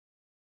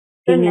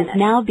Is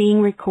now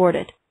being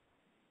recorded.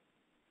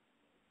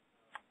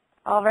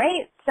 All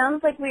right,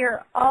 sounds like we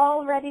are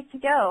all ready to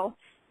go.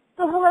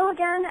 So hello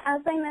again.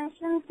 As I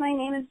mentioned, my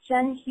name is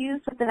Jen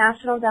Hughes with the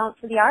National Endowment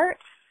for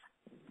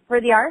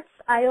the Arts.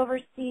 I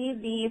oversee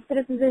the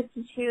Citizens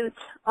Institute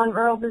on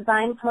Rural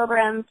Design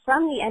program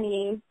from the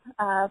NEA's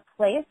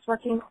place,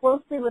 working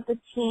closely with the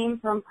team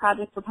from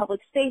Project for Public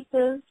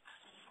Spaces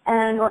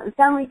and Norton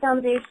Family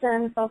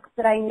Foundation, folks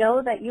that I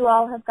know that you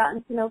all have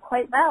gotten to know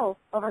quite well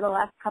over the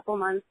last couple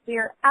months. We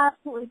are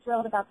absolutely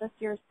thrilled about this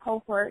year's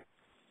cohort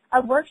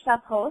of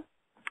workshop hosts,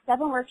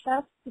 7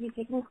 workshops to be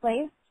taking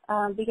place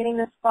beginning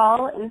this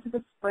fall into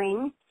the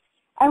spring.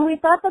 And we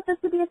thought that this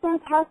would be a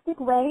fantastic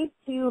way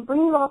to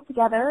bring you all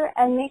together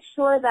and make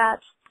sure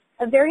that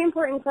a very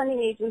important funding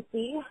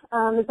agency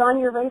is on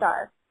your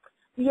radar,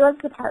 the U.S.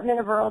 Department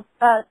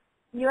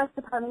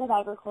of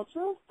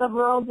Agriculture, the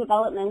Rural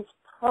Development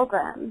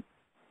Program.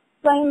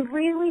 So I'm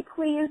really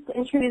pleased to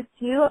introduce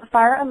to you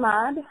Farah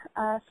Ahmad.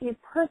 She is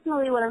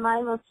personally one of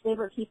my most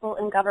favorite people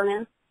in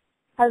government,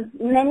 has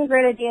many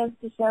great ideas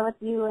to share with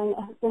you, and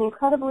has been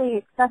incredibly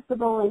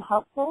accessible and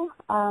helpful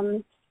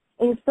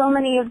in so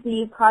many of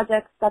the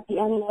projects that the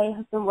NEA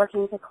has been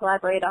working to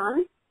collaborate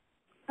on.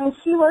 And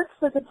she works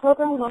as a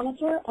program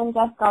manager and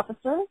desk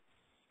officer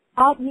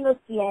at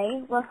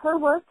USDA, where her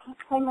work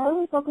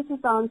primarily focuses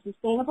on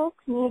sustainable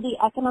community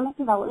economic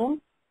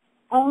development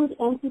and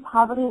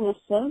anti-poverty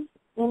initiatives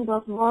in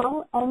both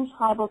rural and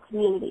tribal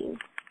communities.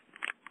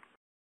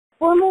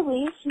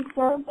 Formerly, she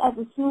served as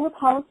a senior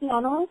policy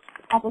analyst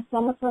at the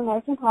Center for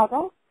American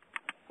Progress,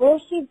 where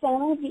she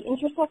examined the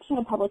intersection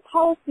of public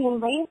policy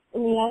and race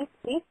in the United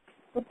States,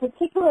 with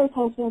particular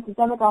attention to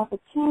demographic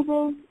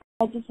changes,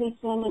 education,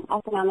 and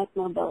economic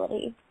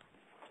mobility.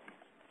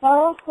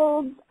 Farah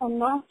holds a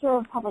Master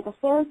of Public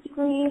Affairs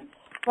degree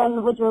from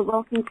the Woodrow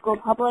Wilson School of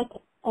Public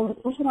and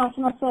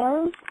International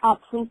Affairs at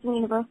Princeton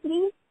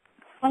University,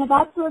 and a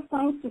Bachelor of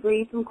Science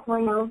degree from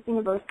Cornell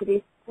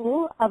University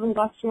School of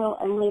Industrial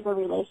and Labor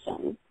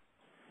Relations.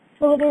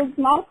 So it is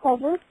my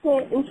pleasure to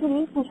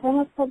introduce and turn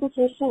this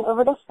presentation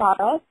over to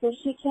Farah so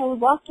she can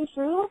walk you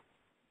through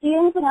the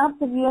ins and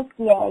outs of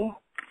USDA.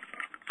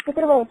 Take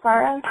it away,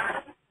 Farah.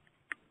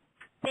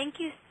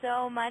 Thank you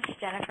so much,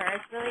 Jennifer.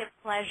 It's really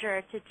a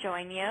pleasure to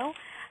join you.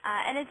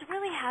 And it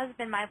really has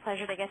been my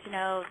pleasure to get to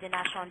know the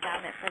National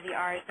Endowment for the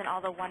Arts and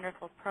all the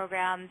wonderful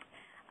programs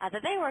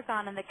that they work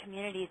on in the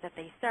communities that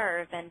they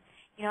serve. And,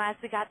 you know, as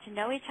we got to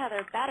know each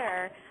other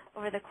better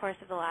over the course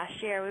of the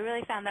last year, we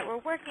really found that we're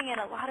working in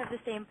a lot of the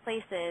same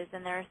places,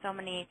 and there are so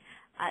many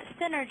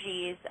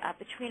synergies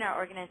between our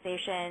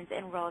organizations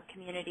in rural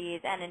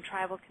communities and in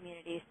tribal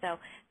communities. So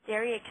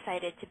very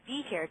excited to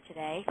be here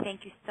today.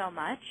 Thank you so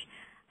much.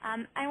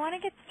 I want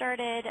to get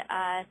started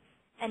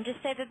and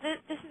just say that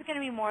this is going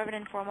to be more of an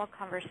informal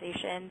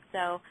conversation.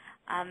 So,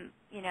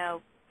 you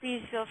know,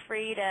 please feel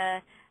free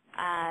to,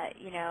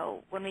 you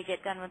know, when we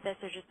get done with this,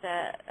 there's just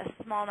a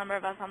small number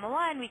of us on the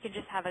line. We can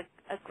just have a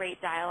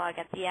great dialogue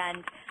at the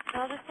end. So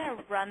I'll just kind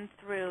of run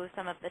through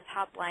some of the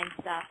top line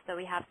stuff so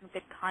we have some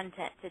good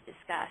content to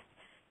discuss.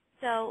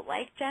 So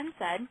like Jen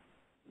said,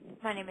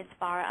 my name is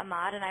Farah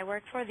Ahmad, and I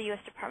work for the U.S.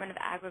 Department of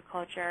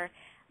Agriculture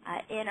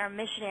in our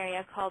mission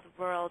area called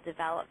Rural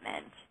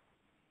Development.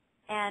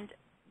 And,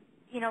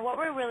 you know, what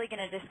we're really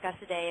going to discuss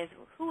today is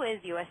who is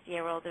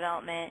USDA-Rural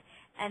Development,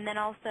 and then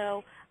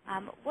also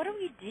what do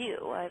we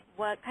do?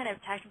 What kind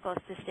of technical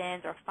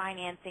assistance or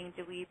financing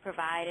do we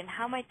provide, and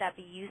how might that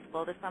be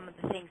useful to some of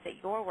the things that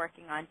you're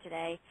working on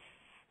today?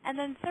 And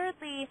then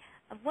thirdly,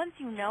 once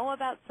you know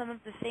about some of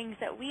the things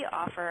that we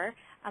offer,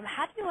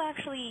 how do you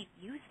actually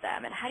use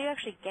them, and how do you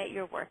actually get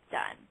your work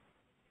done?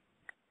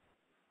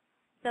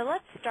 So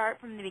let's start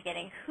from the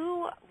beginning,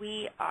 who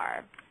we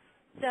are.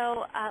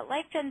 So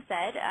like Jen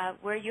said,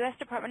 we're U.S.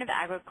 Department of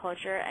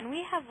Agriculture, and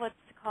we have what's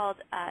called,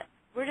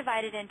 we're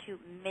divided into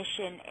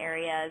mission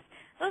areas.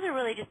 Those are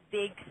really just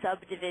big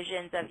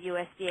subdivisions of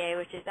USDA,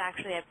 which is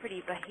actually a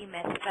pretty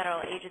behemoth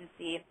federal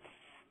agency.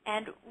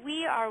 And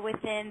we are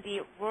within the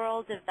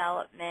Rural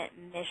Development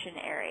mission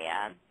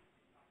area.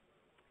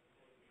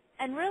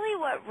 And really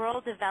what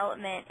rural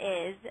development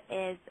is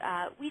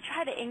we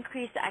try to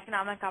increase the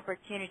economic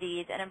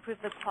opportunities and improve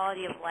the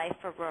quality of life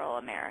for rural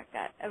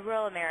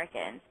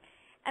Americans.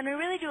 And we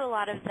really do a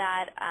lot of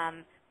that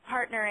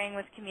partnering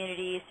with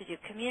communities to do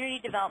community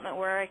development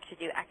work, to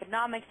do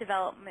economic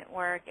development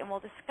work, and we'll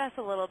discuss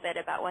a little bit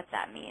about what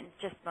that means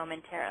just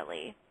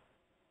momentarily.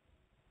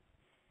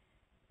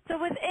 So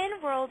within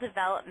rural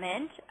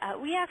development,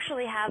 we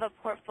actually have a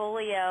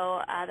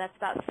portfolio that's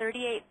about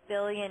 $38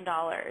 billion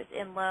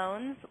in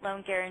loans,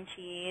 loan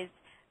guarantees,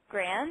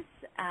 grants,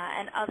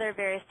 and other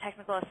various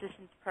technical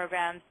assistance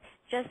programs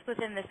just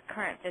within this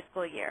current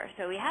fiscal year.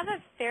 So we have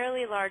a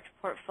fairly large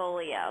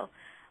portfolio.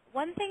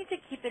 One thing to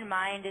keep in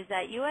mind is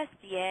that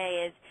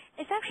USDA is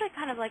actually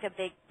kind of like a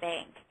big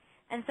bank.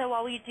 And so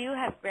while we do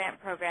have grant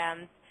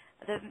programs,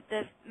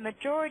 the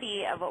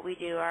majority of what we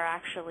do are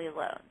actually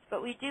loans.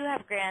 But we do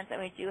have grants and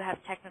we do have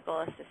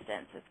technical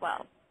assistance as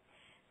well.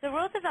 So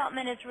rural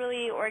development is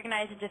really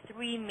organized into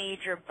three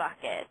major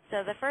buckets.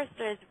 So the first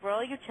is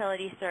rural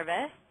utility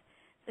service,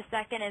 the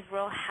second is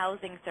rural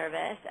housing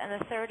service, and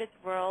the third is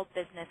rural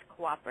business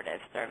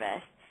cooperative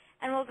service.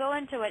 And we'll go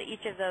into what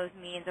each of those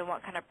means and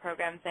what kind of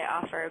programs they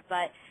offer.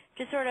 But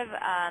just sort of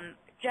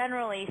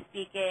generally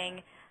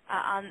speaking,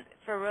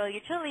 for rural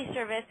utility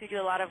service, we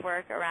do a lot of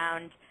work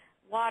around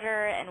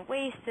water and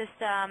waste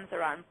systems,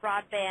 around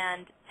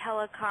broadband,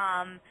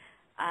 telecom,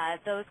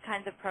 those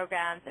kinds of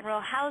programs. In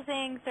rural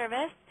housing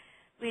service,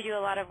 we do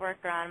a lot of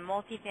work around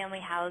multifamily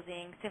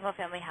housing,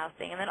 single-family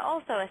housing, and then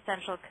also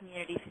essential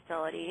community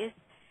facilities,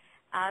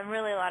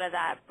 really a lot of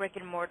that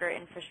brick-and-mortar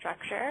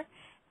infrastructure.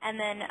 And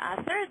then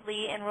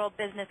thirdly, in rural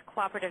business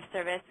cooperative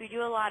service, we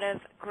do a lot of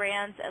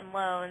grants and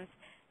loans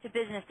to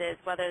businesses,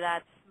 whether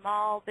that's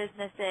small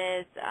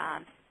businesses,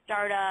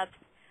 startups,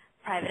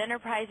 private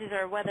enterprises,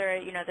 or whether,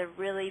 the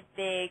really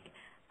big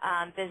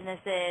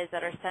businesses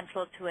that are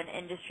central to an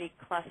industry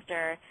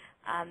cluster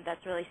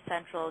that's really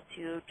central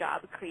to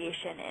job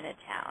creation in a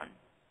town.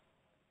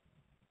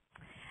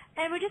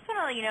 And we just want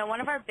to let you know, one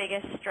of our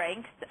biggest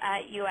strengths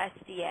at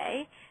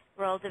USDA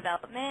Rural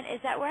Development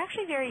is that we're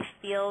actually very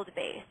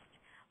field-based.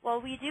 While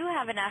we do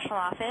have a national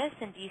office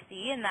in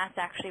D.C., and that's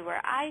actually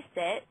where I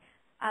sit,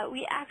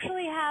 we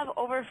actually have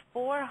over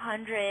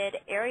 400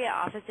 area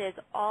offices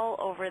all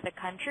over the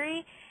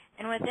country.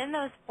 And within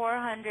those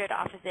 400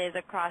 offices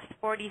across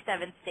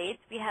 47 states,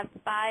 we have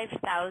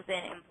 5,000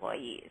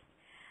 employees.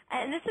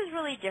 And this is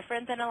really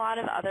different than a lot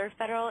of other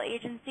federal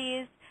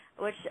agencies,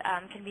 which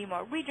can be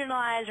more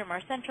regionalized or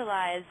more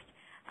centralized.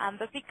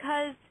 But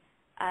because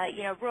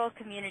rural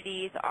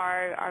communities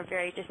are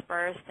very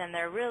dispersed and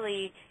they're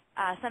really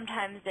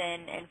sometimes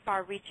in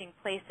far-reaching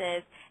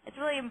places, it's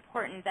really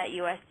important that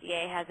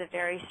USDA has a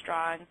very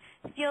strong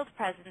field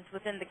presence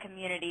within the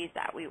communities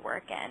that we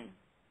work in.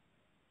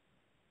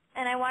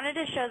 And I wanted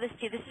to show this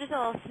to you. This is just a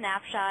little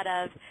snapshot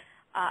of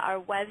our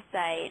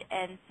website.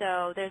 And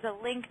so there's a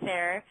link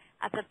there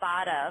at the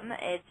bottom.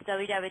 It's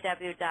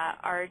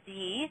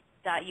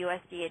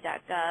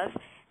www.rd.usda.gov.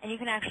 And you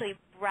can actually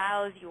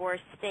browse your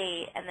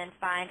state and then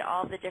find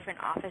all the different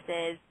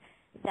offices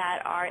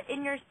that are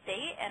in your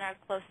state and are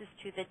closest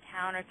to the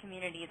town or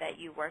community that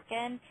you work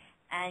in.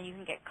 And you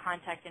can get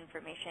contact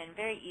information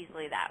very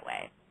easily that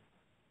way.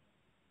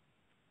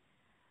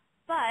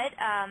 But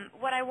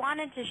what I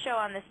wanted to show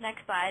on this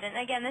next slide, and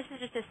again, this is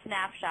just a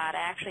snapshot. I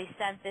actually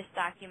sent this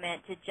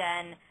document to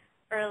Jen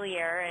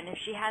earlier, and if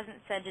she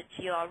hasn't sent it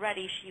to you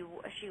already, she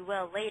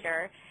will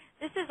later.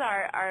 This is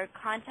our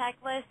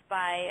contact list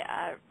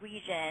by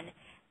region,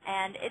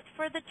 and it's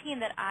for the team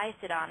that I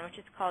sit on, which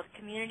is called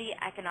Community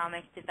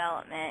Economic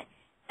Development.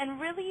 And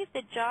really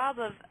the job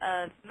of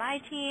my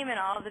team and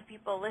all of the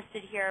people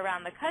listed here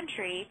around the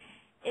country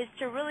is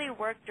to really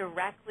work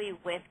directly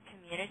with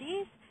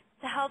communities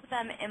to help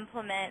them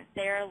implement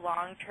their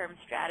long-term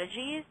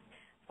strategies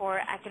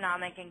for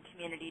economic and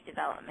community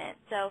development.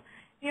 So,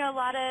 a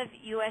lot of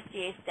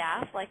USDA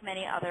staff, like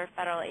many other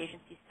federal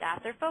agency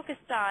staff, they're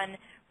focused on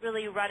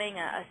really running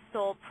a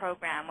sole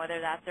program,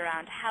 whether that's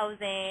around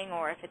housing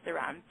or if it's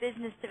around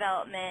business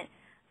development.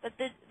 But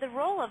the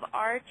role of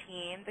our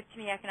team, the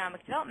Community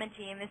Economic Development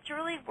team, is to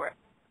really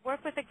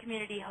work with the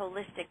community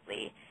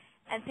holistically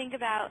and think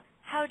about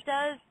how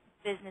does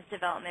business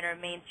development or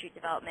Main Street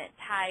development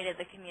tie to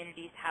the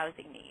community's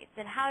housing needs,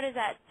 and how does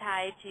that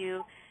tie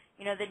to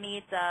the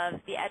needs of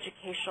the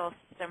educational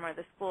system or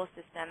the school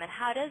system, and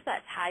how does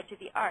that tie to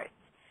the arts?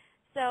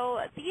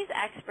 So these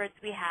experts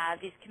we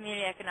have, these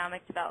community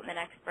economic development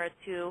experts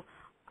who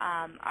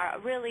are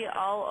really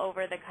all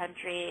over the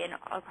country and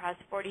across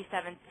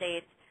 47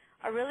 states,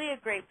 are really a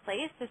great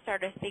place to start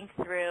to think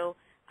through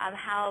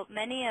how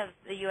many of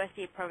the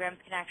USDA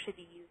programs can actually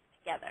be used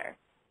together.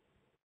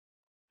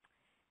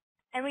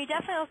 And we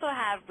definitely also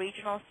have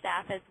regional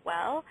staff as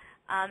well,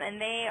 and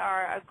they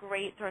are a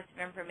great source of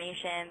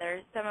information.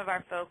 There's some of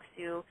our folks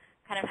who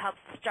kind of helped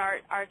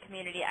start our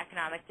community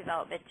economic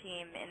development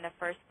team in the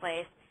first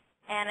place.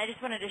 And I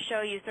just wanted to show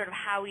you sort of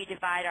how we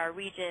divide our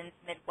regions,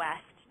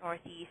 Midwest,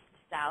 Northeast,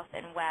 South,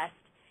 and West.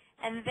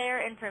 And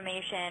their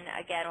information,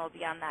 again, will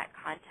be on that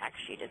contact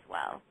sheet as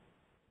well.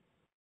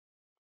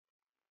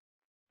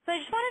 So I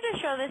just wanted to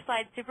show this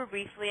slide super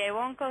briefly. I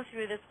won't go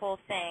through this whole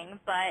thing,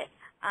 but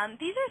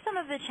these are some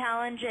of the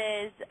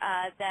challenges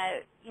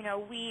that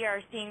we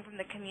are seeing from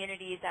the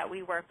communities that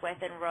we work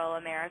with in rural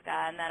America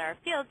and that our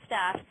field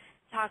staff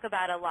talk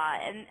about a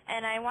lot.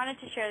 And I wanted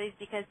to share these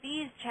because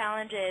these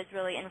challenges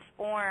really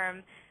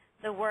inform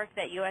the work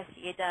that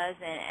USDA does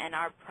and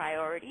our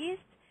priorities.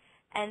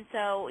 And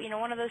so,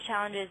 one of those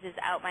challenges is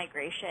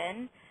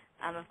out-migration.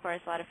 Of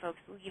course, a lot of folks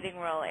leaving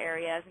rural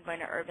areas and going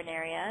to urban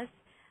areas.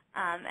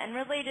 And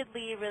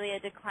relatedly, really a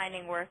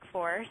declining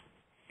workforce.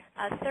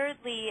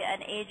 Thirdly,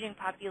 an aging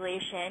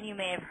population. You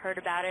may have heard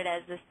about it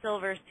as the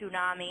silver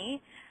tsunami.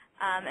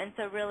 And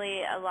so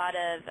really a lot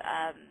of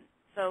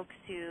folks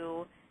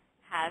who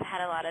have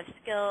had a lot of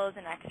skills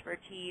and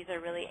expertise are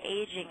really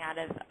aging out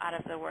of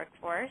the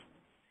workforce.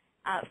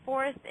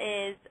 Fourth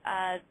is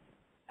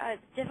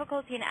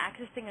difficulty in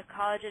accessing a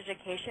college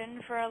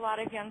education for a lot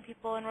of young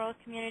people in rural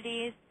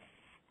communities.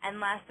 And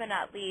last but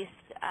not least,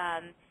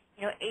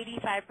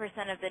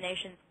 85% of the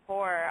nation's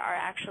poor are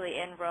actually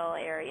in rural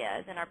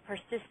areas and are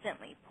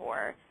persistently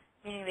poor,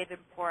 meaning they've been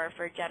poor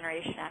for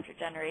generation after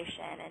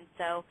generation. And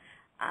so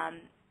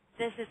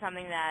this is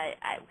something that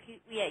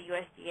we at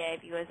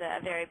USDA view as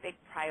a very big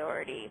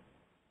priority.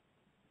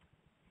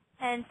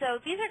 And so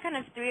these are kind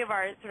of three of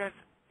our sort of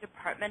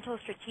departmental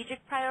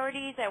strategic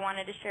priorities I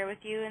wanted to share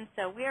with you. And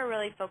so we are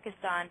really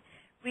focused on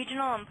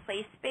regional and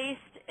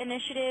place-based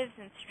initiatives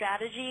and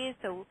strategies.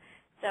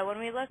 So when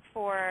we look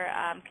for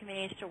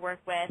communities to work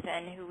with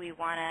and who we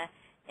want to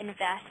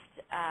invest,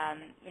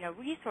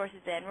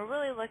 resources in, we're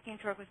really looking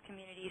to work with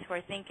communities who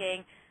are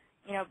thinking,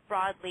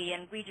 broadly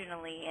and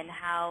regionally, and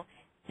how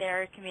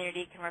their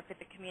community can work with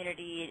the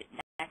community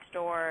next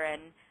door,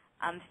 and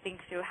think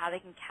through how they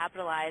can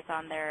capitalize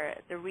on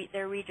their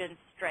region's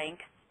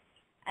strengths,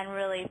 and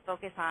really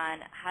focus on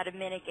how to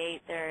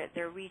mitigate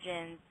their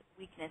region's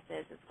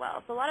weaknesses as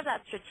well. So a lot of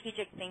that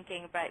strategic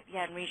thinking, but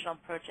behind regional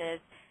approaches,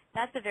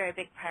 that's a very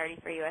big priority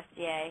for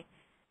USDA.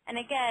 And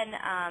again,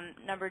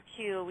 number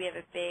two, we have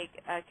a big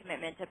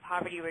commitment to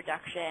poverty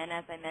reduction,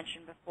 as I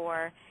mentioned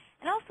before,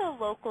 and also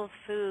local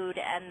food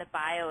and the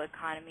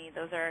bioeconomy.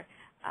 Those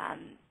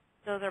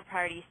are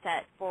priorities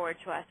set forward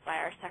to us by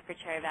our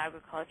Secretary of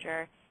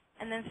Agriculture.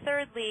 And then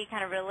thirdly,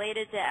 kind of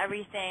related to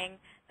everything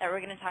that we're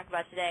going to talk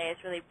about today,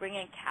 is really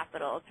bringing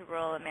capital to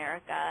rural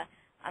America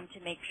to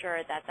make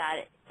sure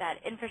that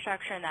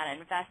infrastructure and that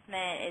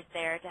investment is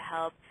there to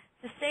help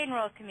sustain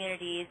rural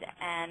communities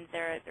and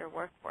their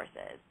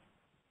workforces.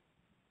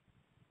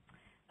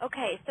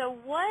 Okay, so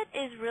what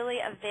is really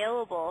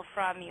available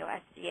from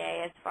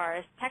USDA as far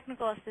as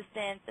technical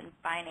assistance and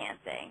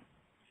financing?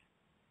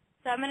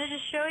 So I'm going to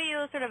just show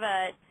you sort of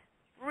a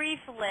brief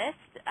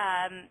list.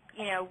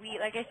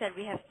 Like I said,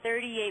 we have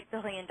 $38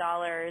 billion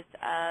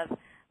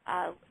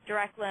of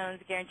direct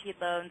loans, guaranteed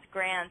loans,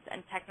 grants,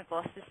 and technical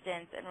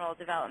assistance in rural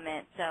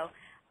development. So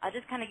I'll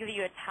just kind of give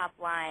you a top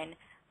line.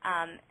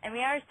 And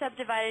we are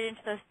subdivided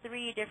into those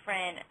three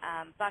different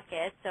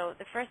buckets. So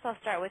the first I'll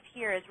start with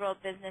here is rural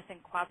business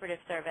and cooperative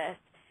service.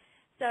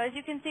 So as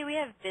you can see, we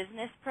have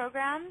business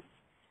programs,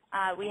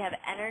 we have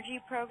energy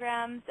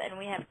programs, and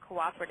we have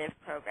cooperative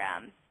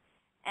programs.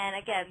 And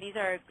again,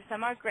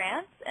 some are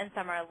grants and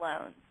some are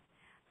loans.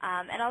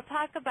 And I'll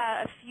talk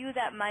about a few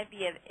that might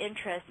be of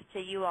interest to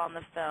you on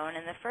the phone.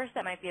 And the first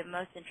that might be of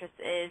most interest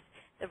is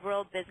the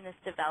Rural Business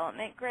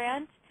Development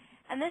Grant.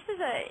 And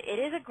it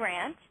is a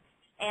grant,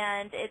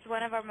 and it's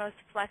one of our most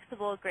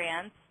flexible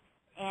grants.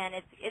 And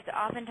it's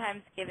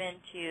oftentimes given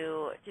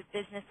to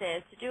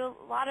businesses to do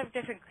a lot of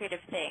different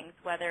creative things,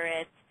 whether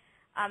it's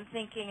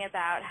thinking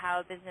about how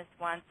a business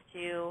wants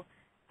to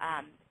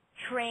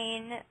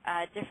train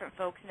different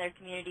folks in their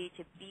community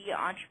to be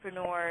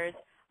entrepreneurs,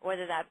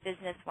 whether that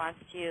business wants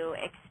to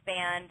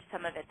expand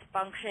some of its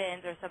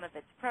functions or some of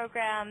its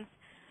programs,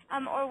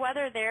 or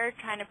whether they're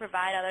trying to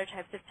provide other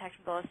types of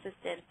technical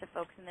assistance to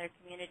folks in their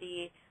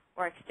community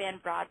or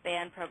expand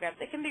broadband programs.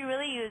 It can be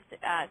really used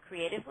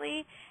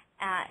creatively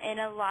in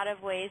a lot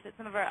of ways that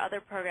some of our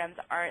other programs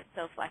aren't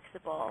so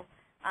flexible.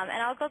 And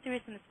I'll go through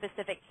some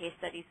specific case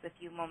studies with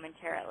you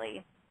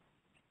momentarily.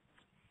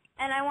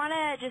 And I want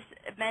to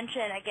just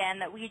mention again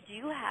that we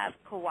do have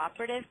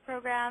cooperative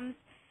programs,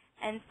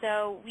 and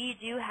so we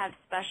do have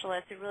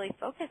specialists who really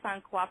focus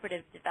on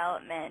cooperative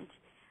development,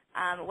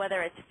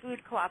 whether it's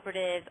food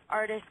cooperatives,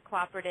 artist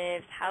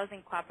cooperatives,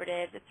 housing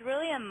cooperatives. It's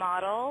really a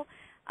model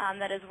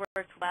that has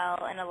worked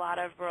well in a lot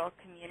of rural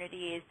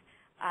communities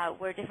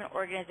where different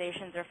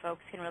organizations or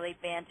folks can really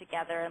band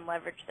together and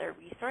leverage their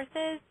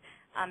resources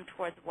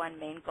towards one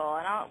main goal.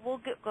 And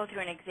we'll go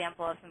through an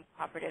example of some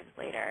cooperatives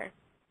later.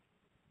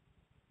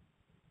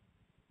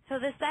 So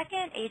the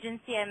second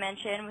agency I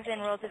mentioned within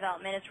rural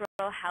development is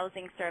Rural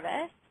Housing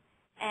Service.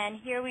 And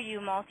here we do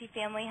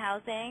multifamily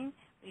housing,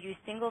 we do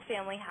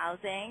single-family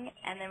housing,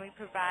 and then we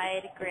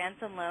provide grants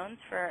and loans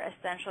for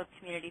essential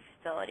community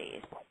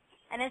facilities.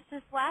 And it's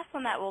this last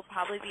one that will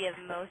probably be of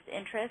most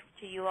interest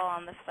to you all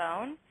on the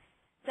phone.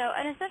 So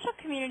an essential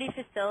community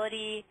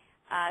facility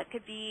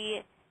could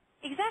be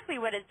exactly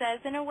what it says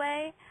in a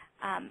way,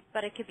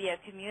 but it could be a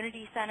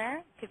community center,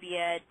 it could be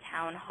a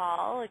town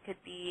hall, it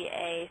could be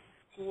a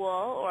school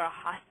or a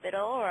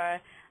hospital or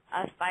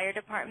a fire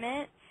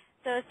department.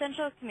 So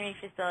essential community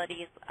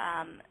facilities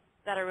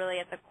that are really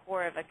at the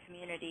core of a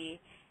community.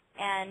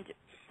 And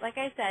like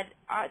I said,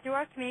 through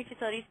our community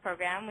facilities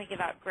program, we give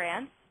out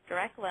grants,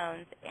 direct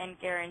loans, and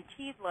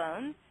guaranteed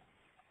loans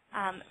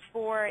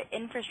for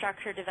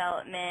infrastructure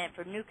development,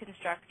 for new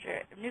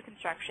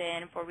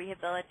construction, for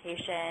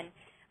rehabilitation.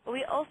 But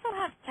we also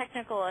have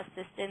technical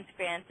assistance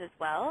grants as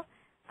well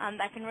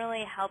that can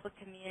really help a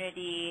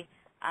community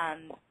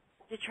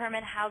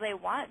determine how they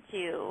want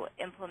to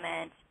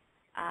implement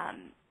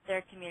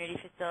their community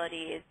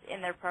facilities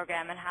in their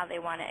program and how they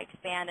want to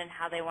expand and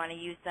how they want to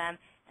use them.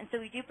 And so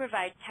we do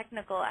provide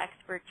technical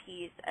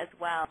expertise as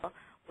well,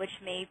 which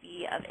may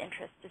be of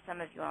interest to some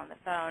of you on the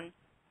phone.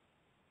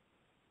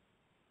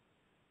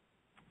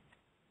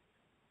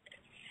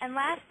 And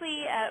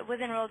lastly,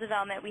 within rural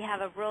development, we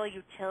have a rural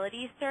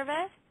utility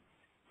service.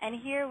 And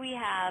here we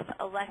have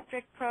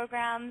electric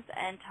programs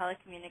and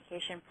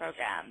telecommunication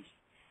programs.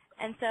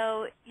 And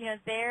so,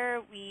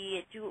 there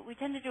we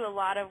tend to do a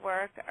lot of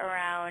work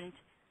around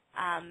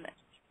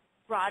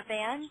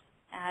broadband,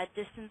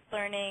 distance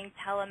learning,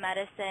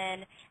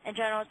 telemedicine, and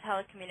general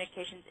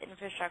telecommunications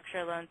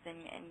infrastructure loans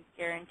and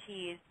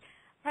guarantees,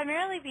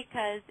 primarily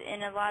because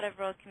in a lot of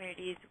rural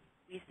communities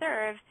we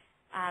serve,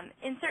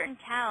 in certain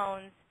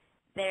towns,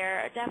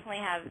 there definitely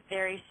have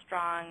very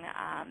strong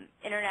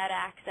internet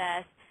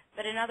access,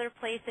 but in other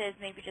places,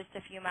 maybe just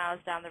a few miles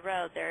down the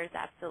road, there is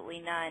absolutely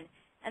none.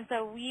 And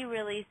so we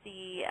really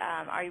see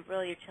our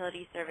rural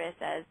utility service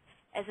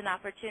as an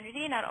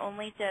opportunity not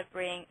only to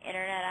bring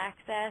internet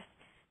access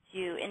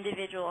to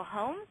individual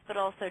homes, but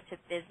also to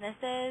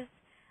businesses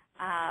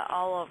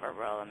all over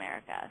rural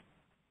America.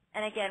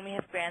 And again, we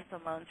have grants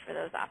and loans for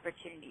those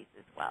opportunities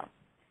as well.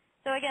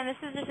 So again, this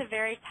is just a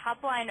very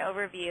top-line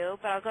overview,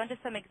 but I'll go into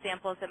some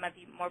examples that might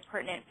be more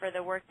pertinent for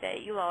the work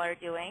that you all are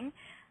doing.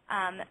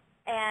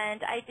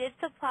 And I did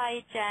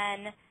supply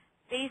Jen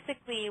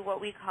basically what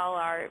we call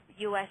our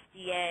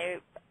USDA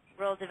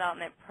Rural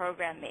Development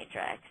Program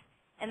Matrix.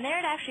 And there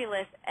it actually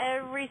lists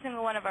every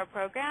single one of our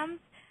programs,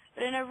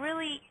 but in a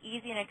really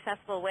easy and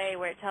accessible way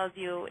where it tells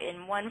you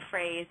in one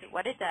phrase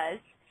what it does,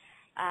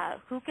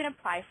 who can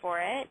apply for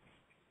it,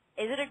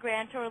 is it a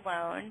grant or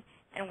loan,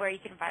 and where you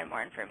can find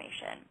more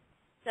information.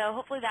 So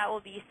hopefully that will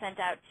be sent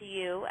out to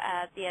you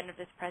at the end of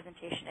this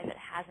presentation if it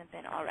hasn't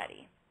been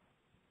already.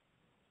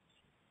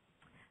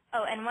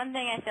 Oh, and one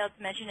thing I failed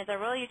to mention is our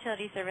rural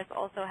utility service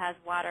also has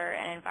water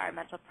and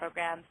environmental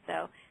programs.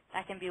 So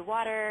that can be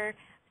water,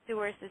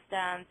 sewer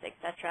systems, et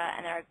cetera,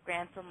 and there are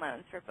grants and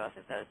loans for both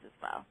of those as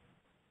well.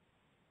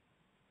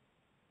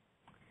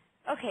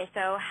 Okay,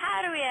 so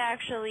how do we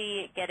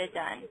actually get it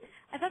done?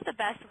 I thought the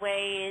best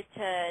way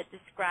to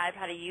describe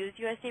how to use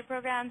USDA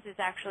programs is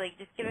actually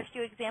just give a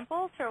few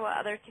examples for what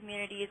other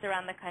communities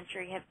around the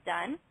country have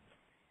done.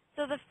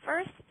 So the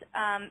first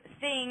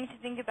thing to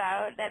think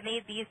about that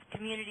made these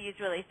communities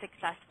really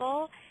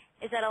successful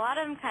is that a lot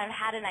of them kind of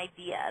had an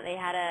idea. They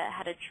had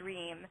a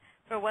dream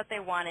for what they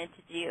wanted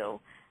to do.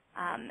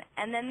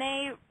 And then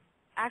they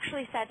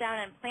actually sat down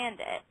and planned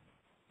it.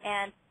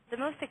 And the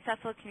most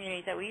successful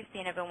communities that we've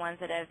seen have been ones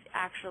that have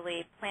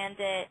actually planned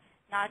it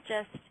not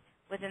just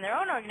within their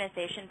own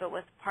organization, but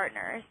with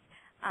partners.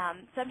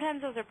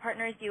 Sometimes those are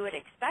partners you would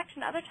expect,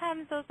 and other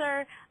times those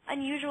are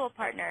unusual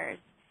partners,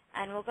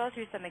 and we'll go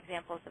through some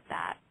examples of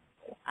that.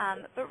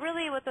 But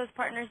really what those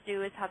partners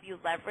do is help you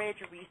leverage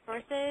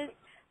resources,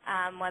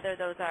 whether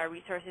those are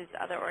resources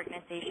other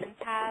organizations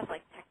have,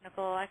 like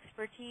technical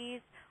expertise,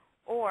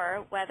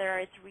 or whether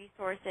it's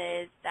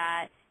resources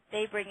that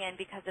they bring in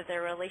because of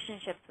their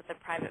relationships with a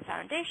private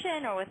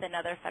foundation or with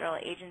another federal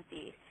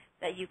agency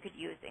that you could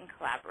use in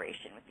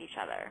collaboration with each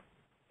other.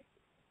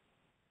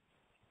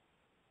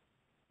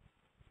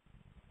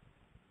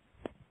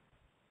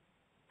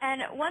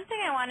 And one thing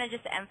I want to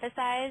just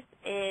emphasize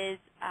is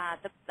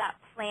that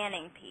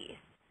planning piece.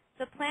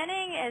 So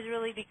planning has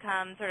really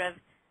become sort of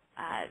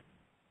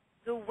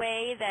the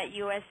way that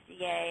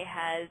USDA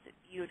has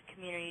viewed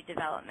community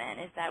development,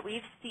 is that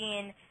we've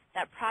seen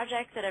that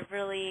projects that have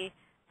really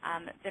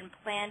been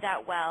planned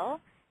out well,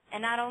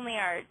 and not only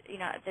are,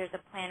 there's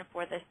a plan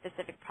for the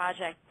specific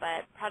project,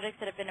 but projects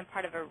that have been a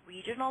part of a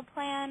regional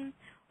plan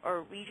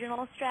or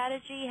regional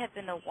strategy have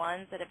been the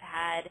ones that have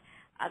had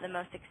the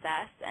most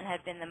success and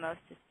have been the most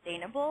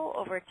sustainable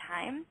over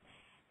time.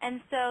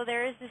 And so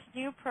there is this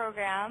new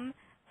program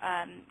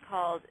that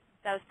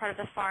was part of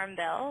the Farm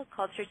Bill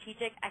called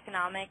Strategic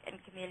Economic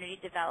and Community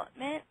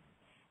Development.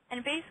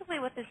 And basically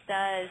what this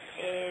does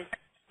is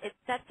it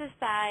sets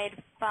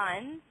aside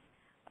funds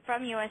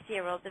from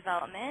USDA-Rural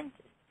Development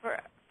for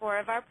 4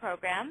 of our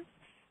programs,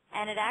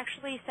 and it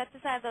actually sets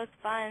aside those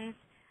funds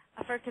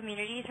for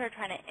communities who are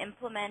trying to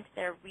implement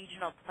their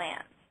regional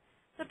plans.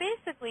 So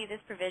basically this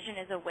provision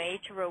is a way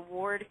to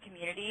reward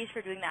communities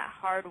for doing that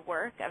hard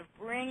work of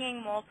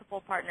bringing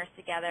multiple partners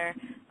together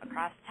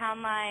across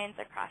town lines,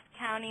 across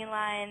county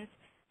lines,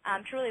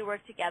 to really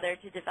work together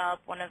to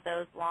develop one of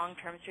those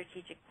long-term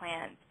strategic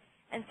plans.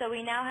 And so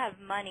we now have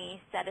money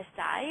set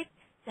aside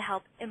to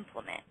help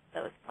implement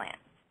those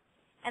plans.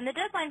 And the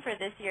deadline for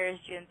this year is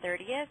June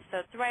 30th, so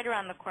it's right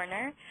around the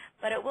corner,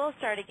 but it will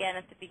start again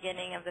at the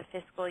beginning of the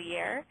fiscal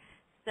year.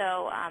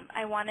 So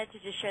I wanted to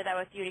just share that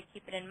with you to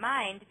keep it in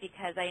mind,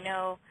 because I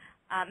know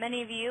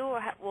many of you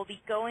will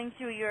be going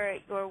through your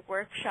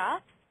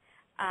workshops,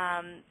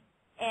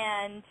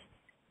 and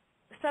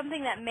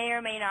something that may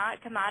or may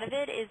not come out of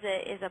it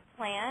is a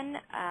plan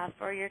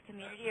for your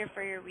community or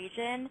for your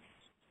region.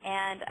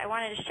 And I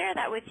wanted to share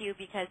that with you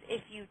because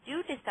if you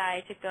do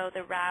decide to go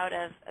the route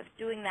of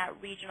doing that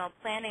regional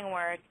planning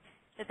work,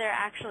 that there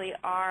actually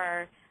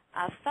are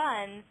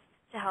funds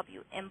to help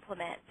you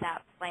implement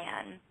that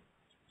plan.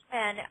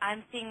 And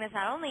I'm seeing this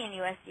not only in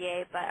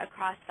USDA, but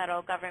across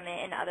federal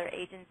government and other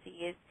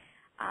agencies,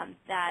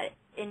 that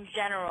in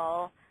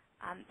general,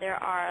 there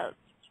are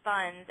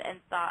funds and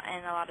thought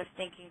and a lot of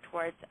thinking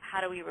towards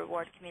how do we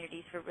reward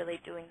communities for really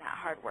doing that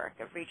hard work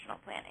of regional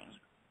planning.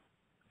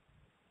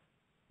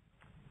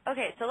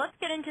 Okay, so let's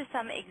get into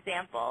some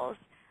examples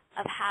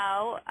of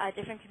how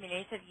different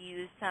communities have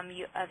used some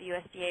of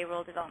USDA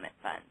Rural Development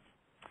funds.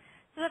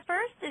 So the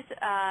first is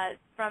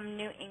from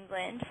New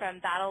England, from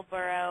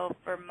Brattleboro,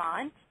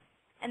 Vermont,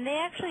 and they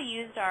actually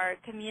used our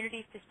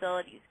Community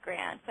Facilities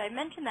Grant. So I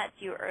mentioned that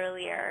to you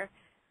earlier,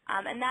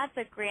 and that's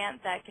a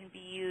grant that can be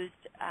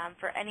used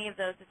for any of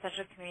those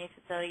essential community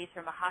facilities,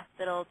 from a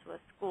hospital to a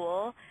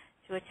school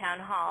to a town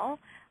hall.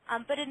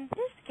 But in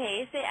this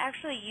case, they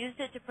actually used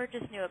it to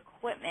purchase new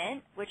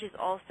equipment, which is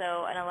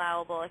also an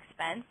allowable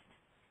expense,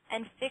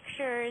 and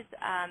fixtures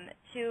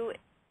to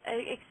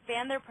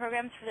expand their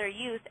programs for their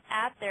youth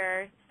at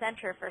their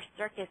Center for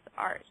Circus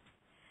Arts.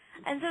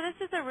 And so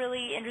this is a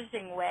really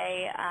interesting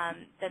way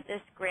that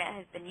this grant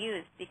has been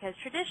used, because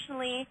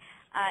traditionally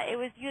it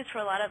was used for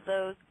a lot of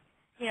those,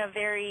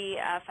 very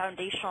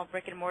foundational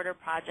brick and mortar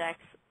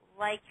projects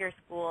like your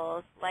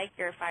schools, like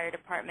your fire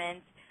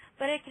departments,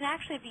 but it can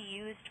actually be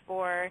used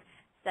for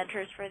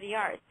centers for the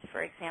arts,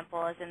 for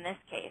example, as in this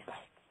case.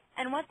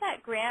 And what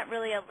that grant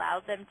really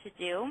allowed them to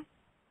do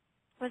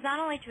was not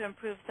only to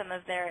improve some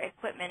of their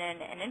equipment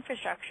and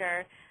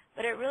infrastructure,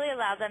 but it really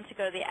allowed them to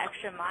go the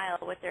extra mile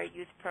with their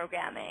youth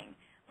programming,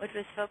 which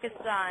was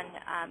focused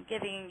on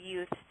giving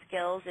youth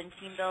skills in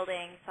team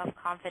building,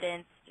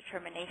 self-confidence,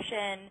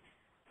 determination,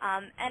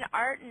 and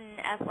art and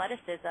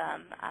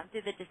athleticism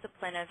through the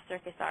discipline of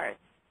circus arts.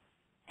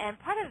 And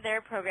part of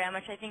their program,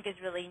 which I think is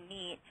really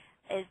neat,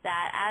 is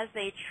that as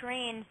they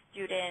train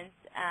students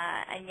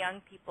and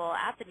young people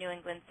at the New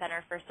England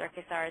Center for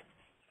Circus Arts,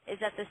 is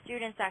that the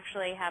students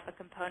actually have a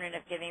component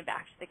of giving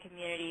back to the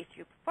community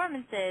through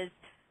performances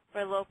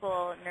for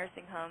local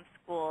nursing homes,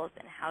 schools,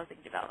 and housing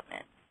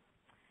developments.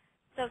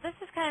 So this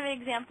is kind of an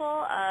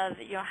example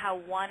of how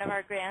one of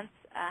our grants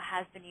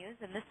has been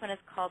used, and this one is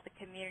called the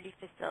Community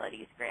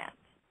Facilities Grant.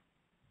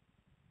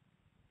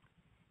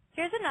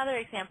 Here's another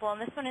example, and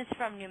this one is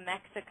from New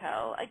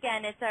Mexico.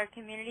 Again, it's our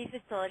Community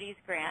Facilities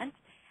Grant,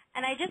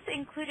 and I just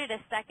included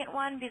a second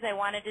one because I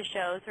wanted to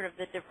show sort of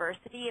the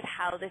diversity of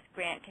how this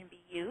grant can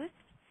be used.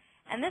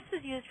 And this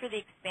was used for the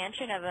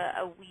expansion of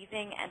a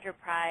weaving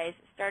enterprise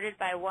started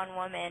by one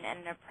woman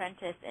and an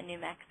apprentice in New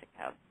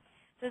Mexico.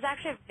 So it was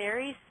actually a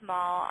very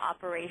small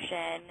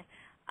operation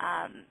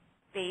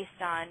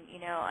based on,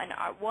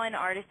 one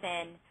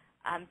artisan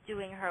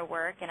doing her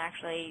work and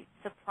actually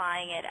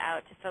supplying it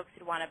out to folks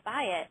who want to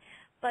buy it.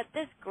 But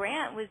this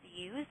grant was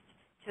used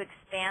to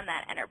expand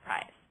that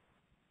enterprise.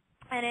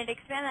 And it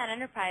expanded that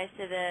enterprise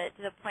to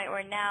the point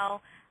where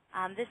now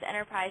this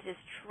enterprise is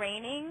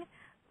training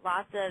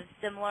lots of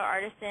similar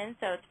artisans,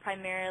 so it's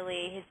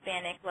primarily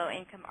Hispanic,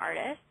 low-income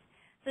artists.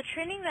 So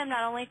training them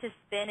not only to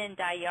spin and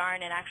dye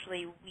yarn and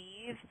actually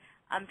weave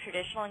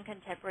traditional and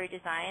contemporary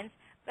designs,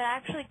 but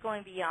actually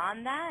going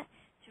beyond that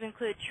to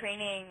include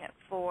training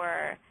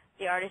for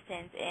the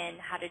artisans in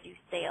how to do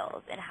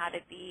sales and how to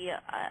be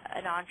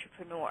an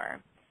entrepreneur.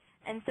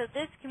 And so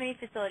this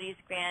Community Facilities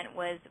Grant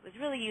was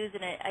really used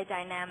in a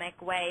dynamic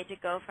way to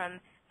go from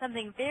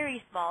something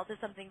very small to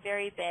something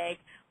very big,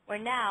 where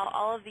now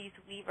all of these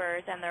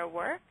weavers and their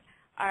work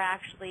are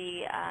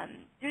actually,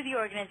 through the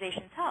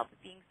organization's help,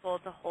 being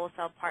sold to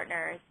wholesale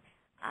partners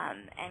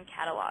and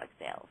catalog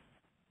sales.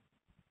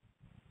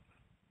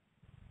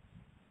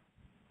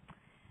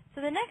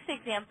 So the next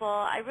example,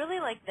 I really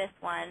like this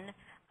one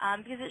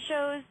because it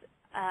shows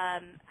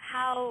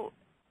how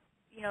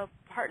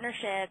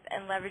partnership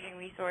and leveraging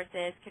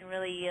resources can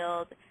really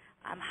yield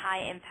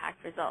high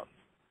impact results.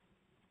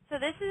 So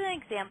this is an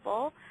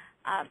example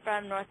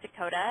from North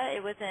Dakota.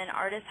 It was an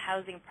artist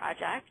housing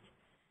project.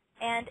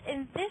 And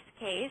in this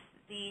case,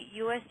 the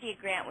USDA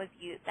grant was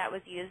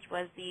used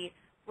was the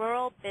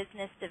Rural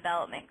Business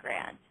Development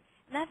Grant.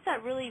 And that's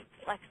that really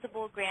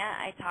flexible grant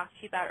I talked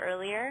to you about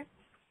earlier.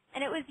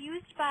 And it was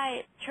used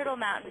by Turtle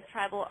Mountain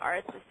Tribal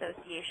Arts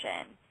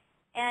Association.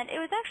 And it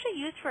was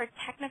actually used for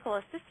technical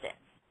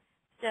assistance.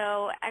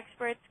 So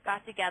experts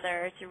got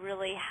together to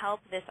really help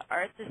this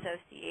arts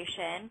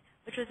association,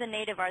 which was a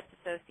Native Arts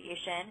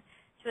Association,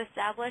 to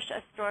establish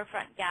a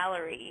storefront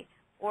gallery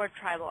for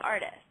tribal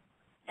artists.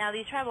 Now,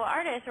 these tribal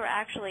artists were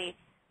actually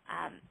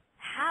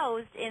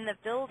housed in the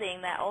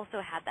building that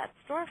also had that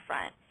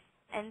storefront.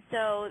 And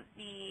so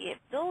the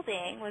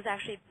building was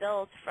actually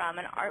built from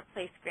an Art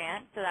Place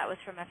grant, so that was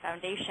from a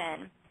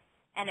foundation,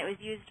 and it was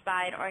used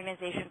by an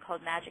organization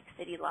called Magic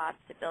City Lobs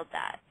to build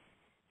that.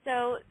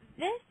 So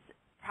this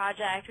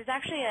project was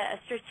actually a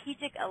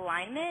strategic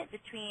alignment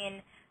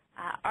between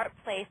Art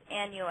Place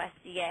and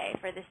USDA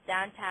for this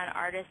downtown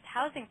artist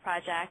housing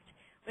project,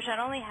 which not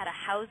only had a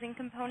housing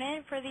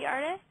component for the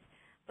artists,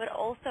 but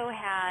also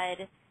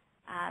had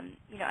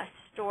a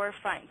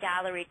storefront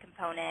gallery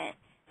component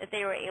that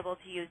they were able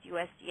to use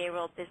USDA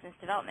Rural Business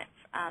Development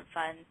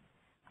funds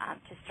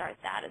to start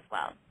that as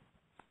well.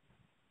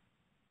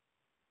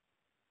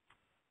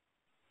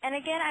 And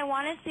again,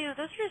 those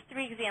are just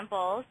three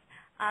examples,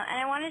 and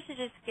I wanted to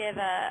just give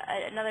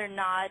another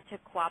nod to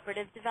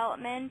cooperative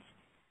development.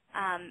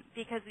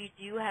 because we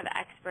do have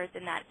experts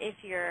in that. If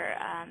you're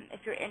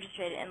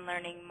interested in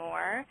learning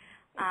more,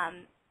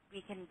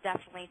 we can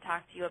definitely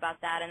talk to you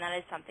about that, and that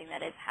is something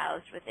that is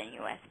housed within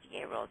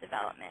USDA-Rural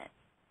Development.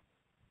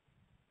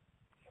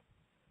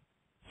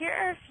 Here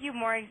are a few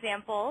more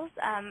examples.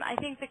 I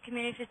think the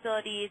community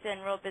facilities and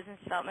rural business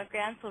development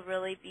grants will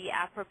really be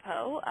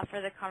apropos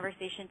for the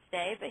conversation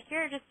today, but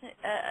here are just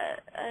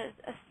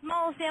a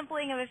small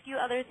sampling of a few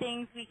other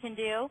things we can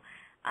do.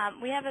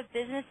 We have a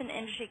business and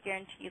industry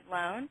guaranteed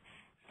loan,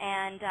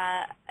 and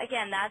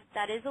again,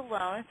 that is a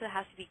loan, so it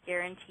has to be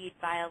guaranteed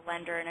by a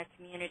lender in a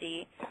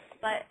community.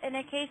 But in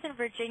a case in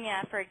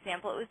Virginia, for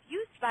example, it was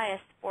used by a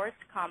sports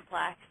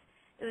complex.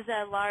 It was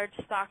a large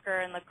soccer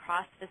and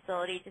lacrosse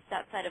facility just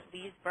outside of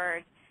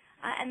Leesburg,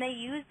 and they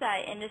used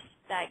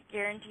that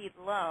guaranteed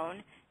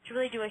loan to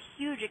really do a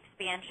huge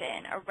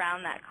expansion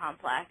around that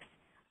complex.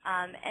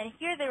 And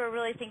here they were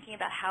really thinking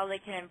about how they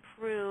can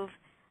improve,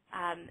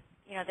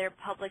 their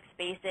public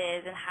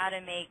spaces and how to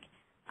make,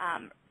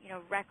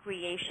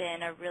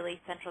 recreation a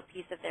really central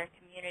piece of their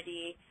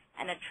community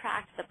and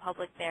attract the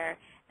public there.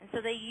 And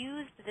so they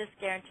used this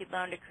guaranteed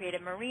loan to create a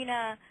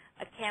marina,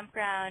 a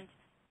campground,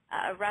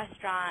 a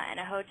restaurant, and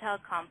a hotel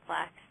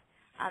complex,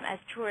 as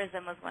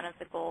tourism was one of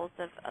the goals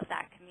of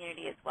that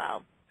community as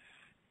well.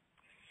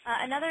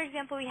 Another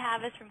example we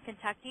have is from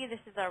Kentucky.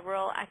 This is our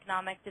Rural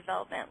Economic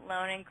Development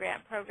Loan and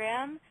Grant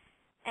Program.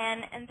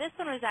 And this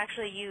one was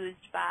actually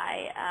used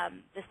by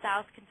the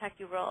South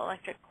Kentucky Rural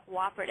Electric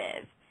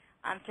Cooperative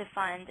to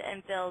fund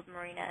and build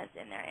marinas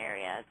in their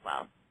area as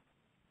well.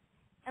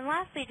 And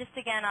lastly, just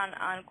again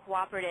on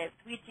cooperatives,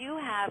 we do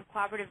have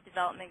cooperative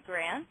development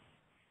grants.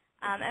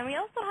 And we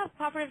also have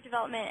cooperative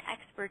development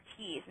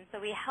expertise, and so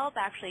we help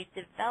actually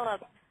develop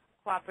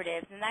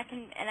cooperatives. And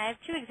I have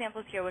two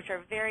examples here which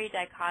are very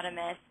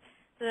dichotomous.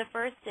 So the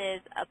first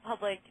is a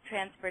public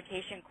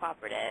transportation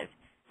cooperative,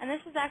 and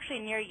this is actually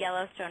near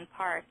Yellowstone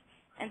Park.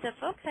 And so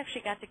folks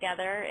actually got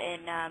together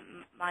in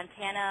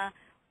Montana,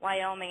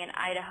 Wyoming, and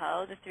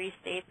Idaho, the three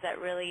states that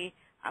really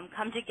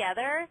come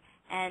together,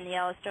 and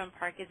Yellowstone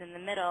Park is in the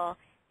middle.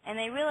 And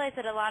they realized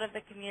that a lot of the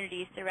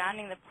communities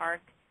surrounding the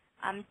park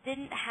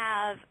didn't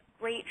have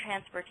great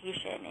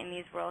transportation in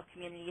these rural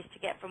communities to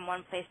get from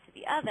one place to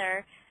the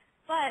other,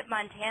 but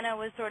Montana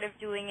was sort of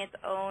doing its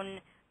own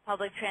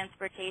public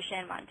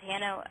transportation.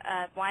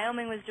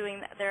 Wyoming was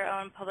doing their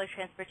own public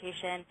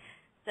transportation.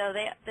 So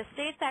the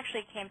states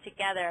actually came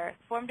together,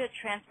 formed a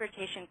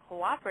transportation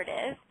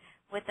cooperative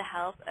with the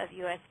help of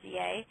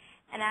USDA,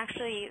 and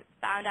actually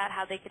found out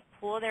how they could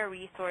pool their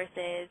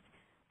resources,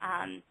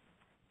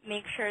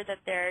 make sure that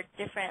their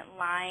different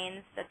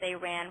lines that they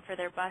ran for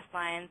their bus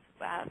lines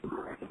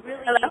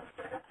really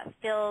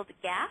filled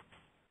gaps,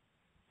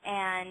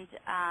 and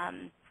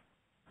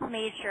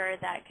made sure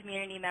that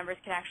community members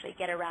could actually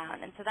get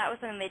around. And so that was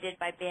something they did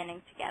by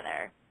banding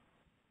together.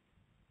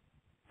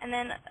 And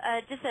then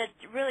just a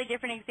really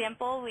different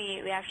example,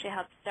 we actually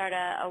helped start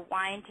a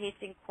wine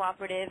tasting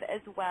cooperative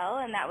as well,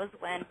 and that was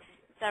when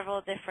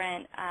several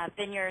different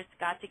vineyards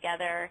got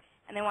together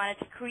and they wanted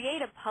to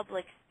create a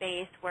public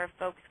space where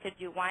folks could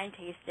do wine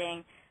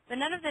tasting, but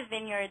none of the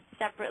vineyards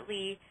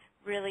separately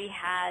really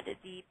had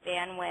the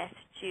bandwidth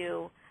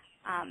to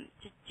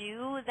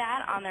do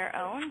that on their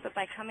own, but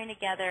by coming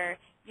together,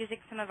 using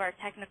some of our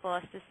technical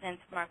assistance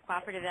from our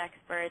cooperative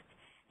experts,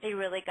 they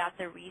really got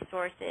the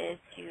resources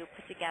to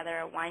put together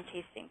a wine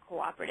tasting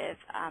cooperative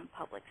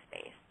public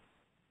space.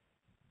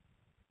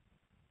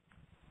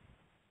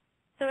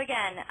 So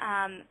again,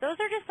 those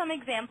are just some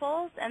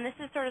examples, and this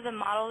is sort of the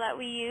model that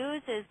we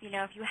use is,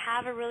 if you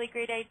have a really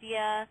great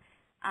idea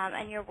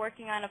and you're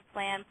working on a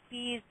plan,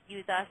 please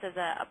use us as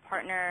a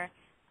partner.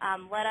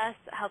 Let us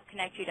help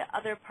connect you to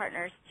other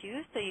partners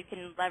too so you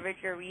can leverage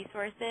your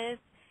resources.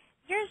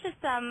 Here's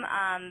just some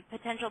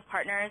potential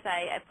partners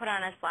I put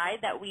on a slide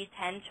that we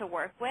tend to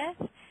work with.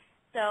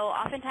 So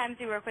oftentimes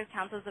we work with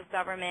councils of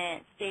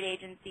government, state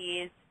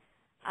agencies,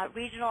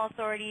 regional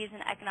authorities,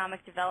 and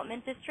economic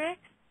development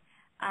districts,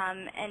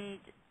 and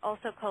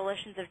also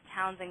coalitions of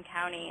towns and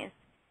counties.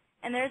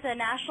 And there's a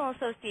National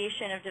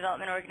Association of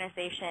Development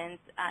Organizations,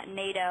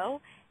 NATO,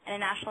 and a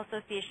National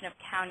Association of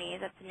Counties,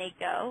 that's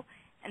NACO,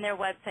 and their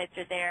websites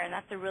are there, and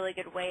that's a really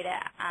good way to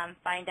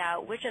find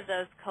out which of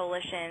those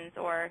coalitions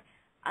or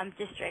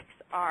districts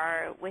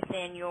are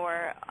within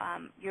your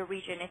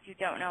region if you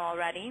don't know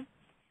already.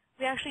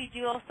 We actually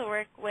do also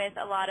work with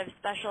a lot of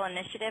special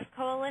initiative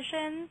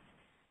coalitions.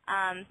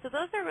 So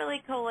those are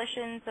really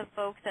coalitions of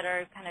folks that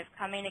are kind of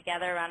coming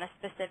together around a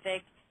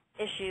specific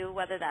issue,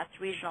 whether that's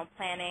regional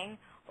planning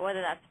or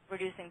whether that's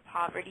reducing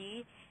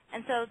poverty.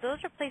 And so those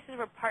are places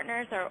where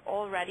partners are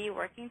already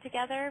working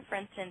together. For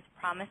instance,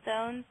 Promise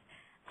Zones.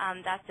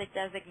 That's a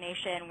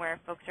designation where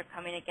folks are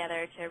coming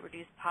together to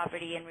reduce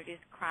poverty and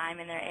reduce crime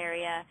in their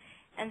area.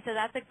 And so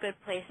that's a good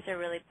place to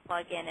really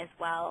plug in as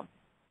well.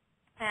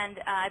 And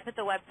I put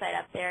the website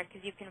up there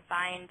because you can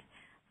find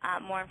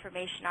more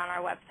information on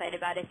our website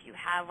about if you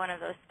have one of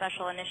those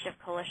special initiative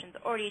coalitions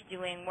already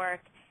doing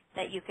work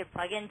that you could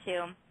plug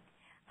into.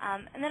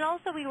 And then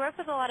also we work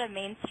with a lot of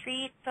Main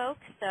Street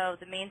folks, so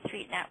the Main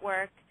Street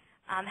Network,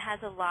 has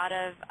a lot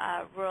of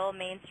rural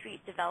Main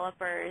Street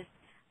developers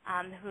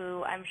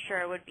who I'm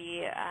sure would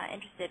be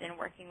interested in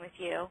working with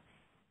you.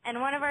 And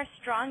one of our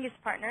strongest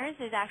partners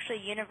is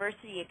actually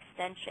university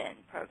extension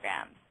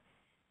programs.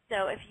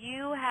 So if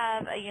you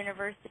have a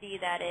university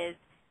that is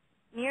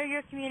near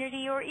your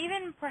community or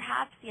even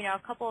perhaps, a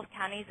couple of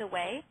counties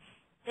away,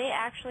 they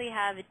actually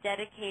have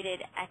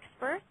dedicated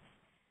experts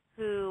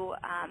who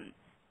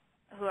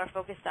are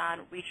focused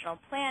on regional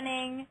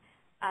planning,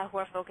 who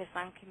are focused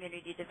on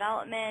community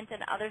development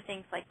and other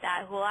things like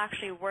that, who will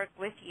actually work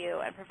with you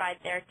and provide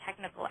their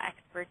technical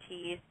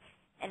expertise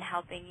in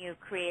helping you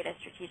create a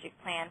strategic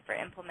plan for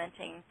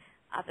implementing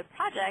the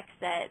projects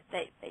that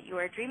you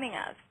are dreaming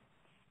of.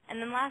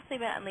 And then lastly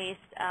but not least,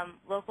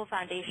 local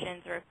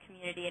foundations or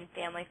community and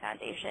family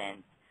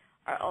foundations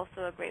are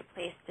also a great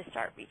place to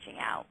start reaching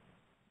out.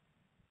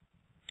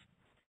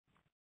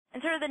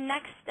 And sort of the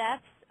next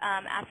steps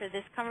after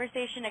this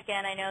conversation,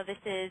 again, I know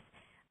this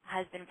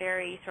has been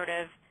very sort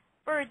of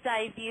bird's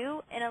eye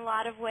view in a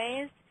lot of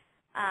ways,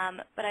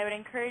 but I would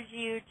encourage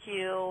you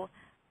to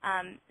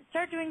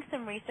start doing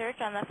some research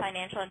on the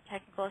financial and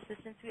technical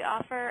assistance we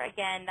offer.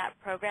 Again, that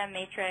program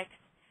matrix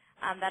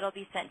that'll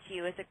be sent to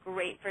you is a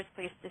great first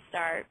place to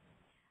start.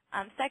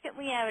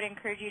 Secondly, I would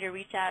encourage you to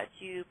reach out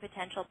to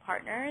potential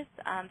partners,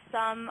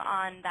 some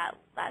on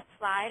that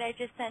slide I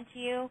just sent to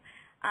you,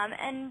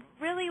 and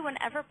really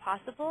whenever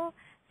possible,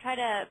 try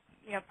to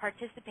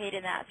participate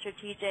in that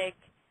strategic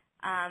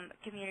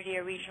community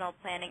or regional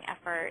planning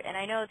effort. And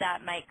I know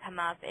that might come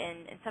up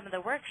in some of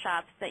the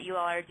workshops that you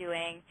all are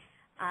doing.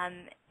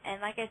 And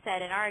like I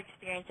said, in our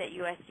experience at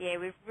USDA,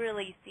 we've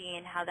really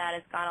seen how that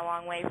has gone a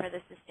long way for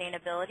the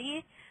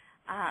sustainability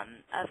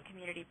of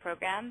community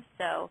programs.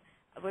 So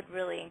I would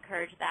really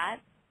encourage that.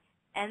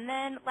 And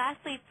then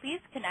lastly, please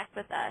connect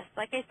with us.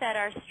 Like I said,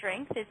 our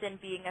strength is in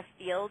being a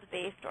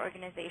field-based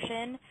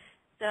organization.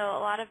 So a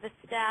lot of the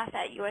staff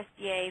at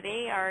USDA,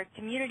 they are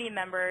community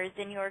members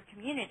in your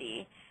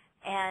community,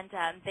 and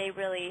they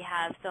really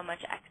have so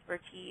much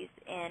expertise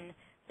in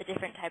the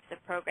different types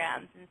of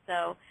programs. And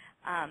so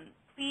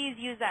please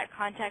use that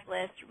contact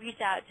list,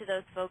 reach out to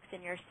those folks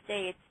in your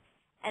states,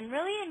 and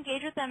really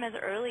engage with them as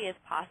early as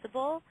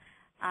possible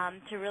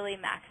to really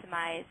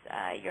maximize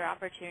your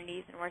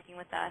opportunities in working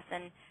with us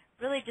and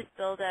really just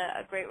build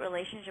a great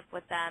relationship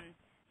with them,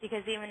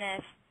 because even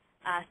if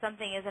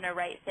something isn't a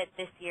right fit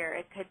this year,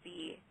 it could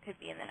be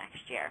in the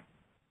next year.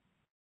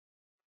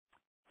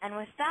 And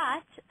with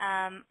that,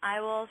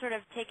 I will sort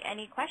of take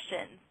any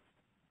questions.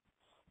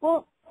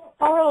 Well,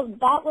 Farah,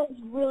 that was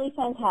really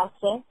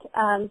fantastic.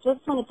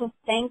 Just wanted to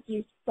thank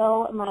you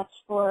so much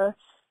for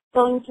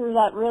going through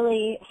that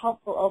really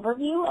helpful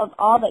overview of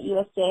all that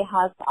USDA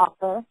has to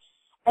offer.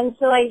 And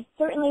so I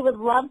certainly would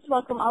love to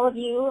welcome all of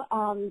you.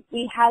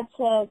 We had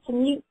to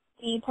mute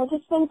the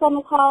participants on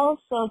the call,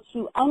 so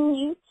to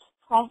unmute,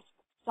 press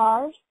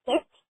 *6.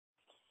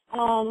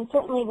 And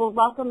certainly we'll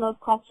welcome those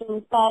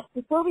questions. But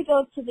before we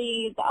go to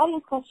the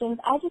audience questions,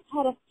 I just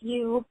had a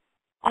few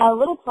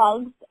little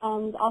plugs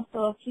and also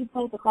a few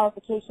points of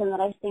clarification that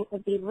I think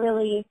would be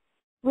really,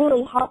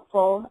 really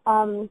helpful.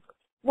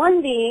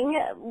 One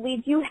being, we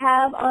do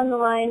have on the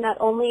line not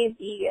only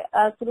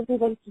the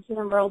Citizens Institute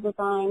and Rural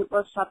Design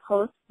workshop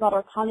hosts that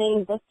are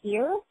coming this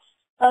year,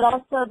 but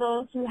also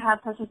those who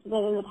have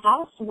participated in the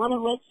past, one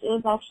of which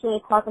is actually a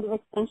cooperative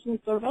extension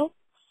service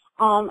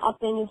up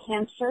in New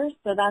Hampshire.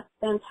 So that's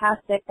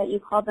fantastic that you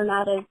called them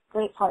out as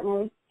great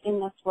partners in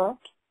this work.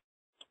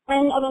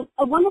 And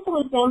a wonderful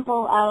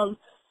example of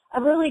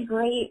a really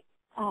great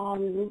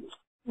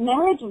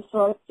marriage of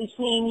sorts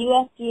between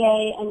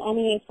USDA and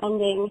NEA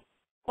funding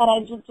that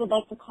I just would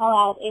like to call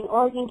out in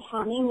Oregon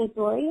County,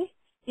 Missouri.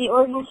 The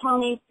Oregon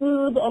County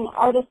Food and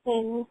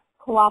Artisan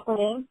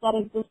Cooperative that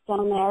exists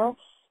down there.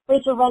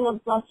 Rachel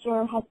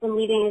Reynolds-Lester has been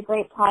leading a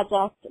great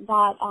project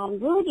that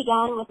really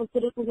began with the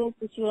Citizens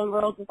Institute and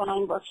Rural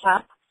Design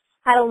workshop.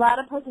 Had a lot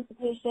of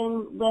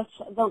participation with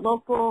the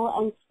local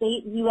and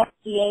state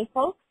USDA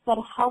folks that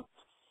helped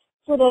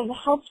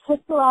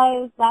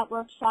crystallize that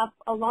workshop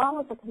along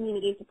with the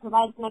community to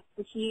provide some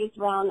expertise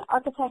around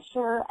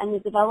architecture and the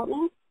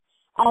development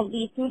of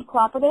the food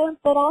cooperative,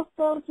 but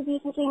also to be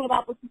thinking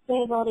about the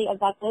sustainability of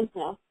that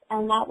business.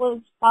 And that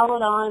was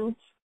followed on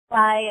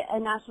by a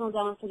National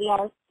Endowment for the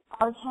Arts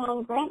Our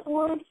Town Grant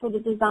Award for the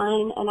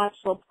design and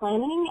actual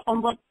planning.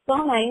 And what's so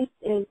nice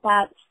is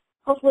that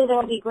hopefully there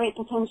will be great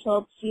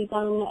potential to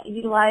then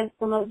utilize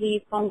some of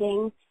the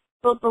funding,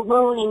 both the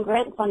loan and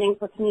grant funding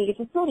for community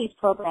facilities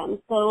programs.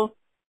 So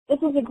this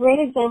is a great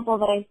example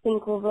that I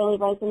think will really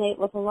resonate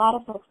with a lot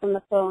of folks on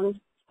the phone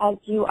as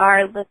you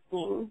are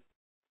listening.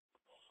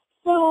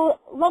 So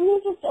let me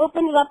just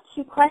open it up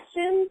to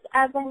questions.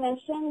 As I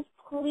mentioned,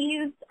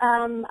 please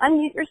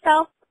unmute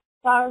yourself,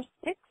 *6,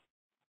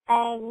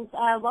 and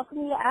welcome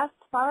you to Ask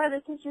Farah.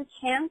 This is your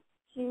chance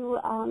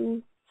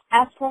to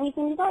ask for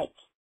anything you'd like.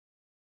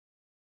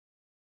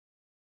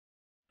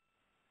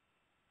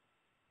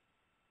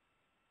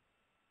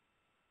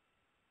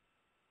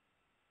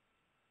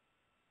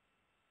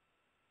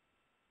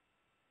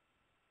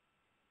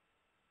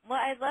 Well,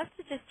 I'd love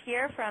to just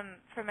hear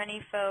from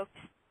any folks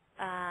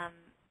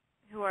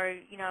who are,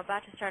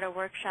 about to start a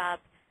workshop.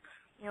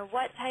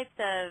 What types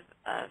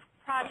of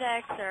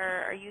projects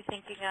are you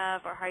thinking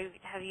of, or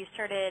have you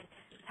started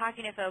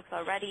talking to folks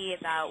already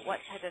about what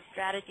type of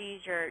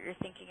strategies you're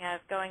thinking of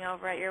going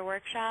over at your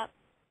workshop?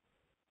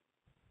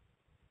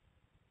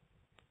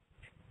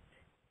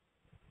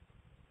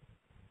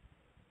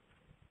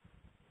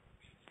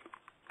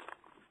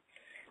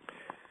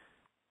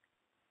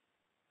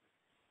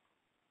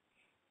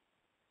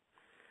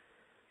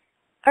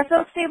 Are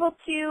folks able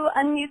to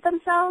unmute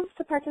themselves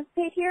to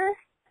participate here?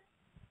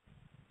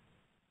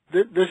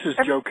 This is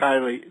Joe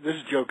Kiley. This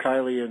is Joe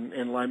Kiley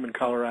in Lyman,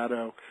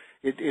 Colorado.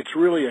 It's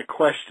really a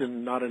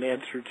question, not an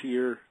answer to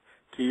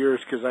yours,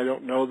 because I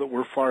don't know that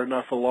we're far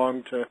enough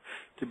along to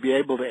be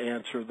able to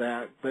answer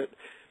that. But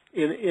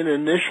in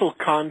initial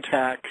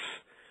contacts,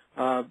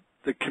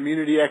 the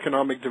community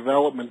economic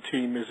development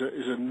team is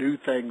a new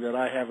thing that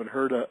I haven't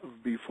heard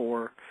of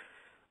before.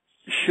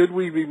 Should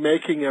we be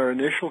making our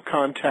initial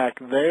contact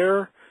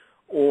there,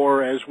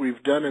 or as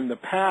we've done in the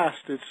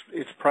past,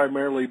 it's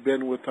primarily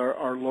been with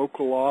our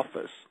local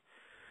office?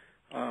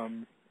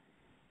 Any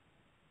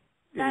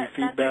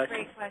feedback? That's a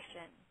great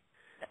question.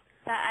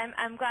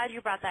 I'm glad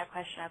you brought that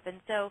question up.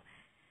 And so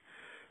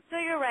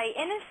you're right.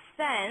 In a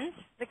sense,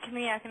 the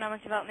community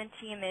economic development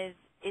team is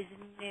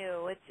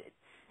new. It's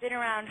been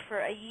around for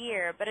a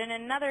year, but in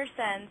another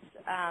sense,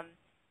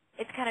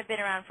 it's kind of been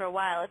around for a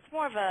while. It's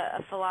more of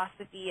a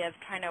philosophy of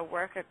trying to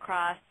work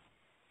across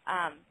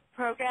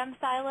program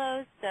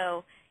silos.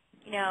 So,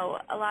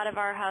 a lot of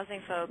our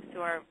housing folks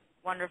who are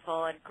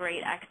wonderful and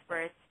great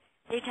experts,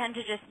 they tend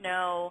to just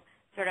know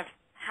sort of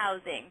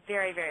housing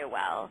very, very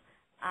well.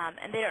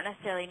 And they don't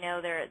necessarily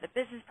know the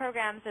business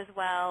programs as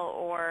well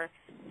or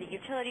the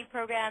utility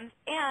programs,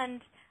 and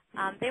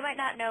they might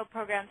not know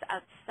programs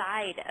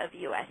outside of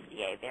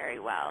USDA very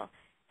well.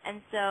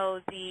 And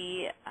so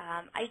the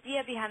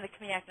idea behind the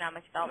community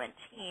economic development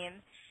team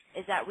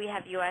is that we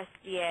have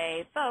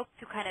USDA folks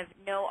who kind of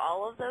know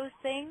all of those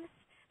things,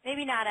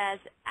 maybe not as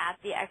at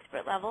the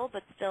expert level,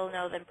 but still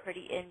know them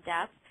pretty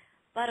in-depth,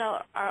 but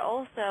are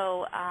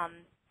also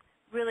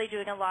really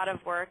doing a lot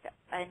of work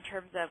in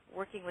terms of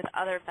working with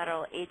other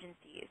federal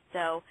agencies.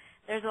 So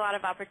there's a lot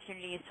of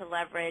opportunities to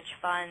leverage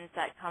funds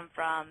that come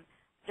from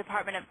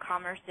Department of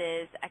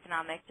Commerce's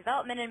Economic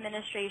Development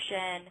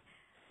Administration.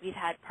 We've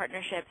had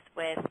partnerships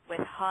with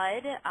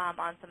HUD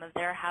on some of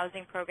their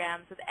housing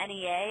programs, with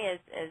NEA,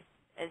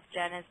 as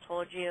Jen has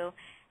told you.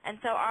 And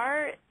so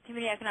our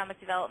community economic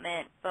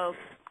development folks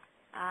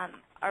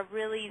are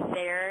really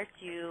there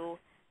to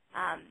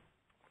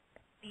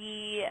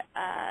be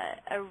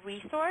a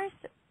resource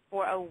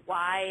for a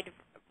wide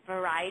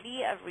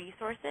variety of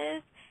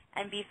resources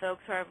and be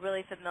folks who are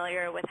really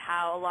familiar with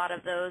how a lot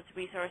of those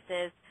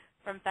resources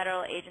from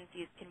federal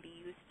agencies can be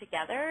used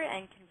together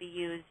and can be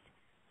used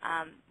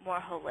more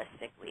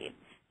holistically.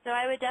 So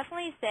I would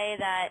definitely say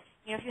that,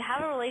 if you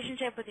have a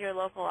relationship with your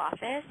local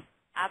office,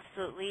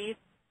 absolutely,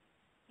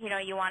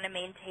 you want to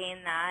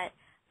maintain that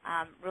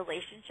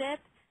relationship.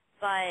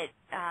 But,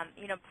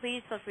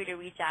 please feel free to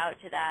reach out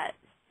to that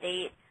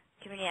state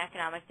community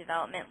economic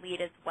development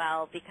lead as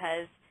well,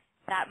 because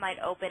that might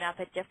open up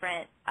a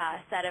different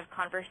set of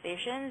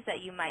conversations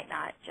that you might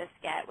not just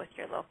get with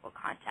your local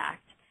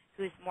contact,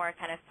 who's more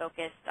kind of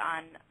focused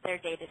on their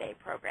day-to-day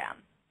program.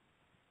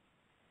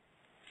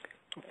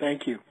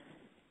 Thank you.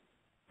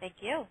 Thank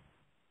you.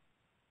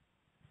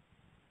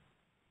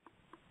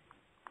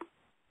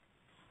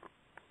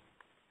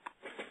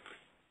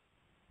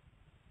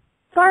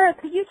 Farah,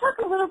 could you talk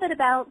a little bit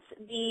about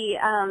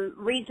the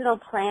regional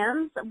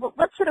plans?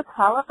 What sort of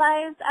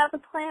qualifies as a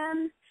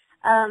plan,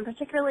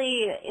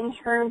 particularly in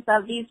terms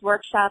of these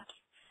workshops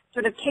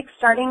sort of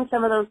kickstarting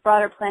some of those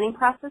broader planning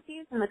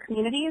processes in the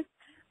communities?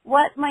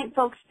 What might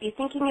folks be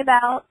thinking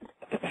about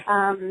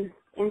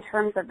in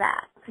terms of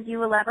that? Could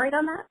you elaborate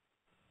on that?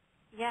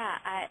 Yeah,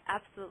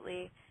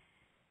 absolutely.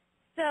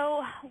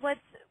 So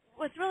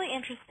what's really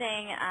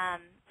interesting,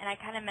 and I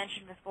kind of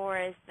mentioned before,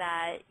 is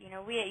that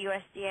we at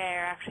USDA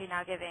are actually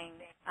now giving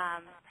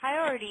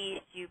priority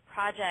to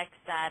projects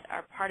that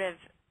are part of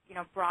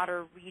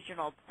broader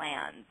regional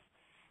plans.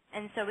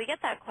 And so we get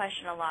that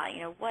question a lot.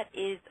 What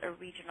is a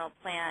regional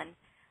plan?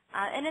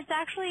 And it's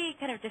actually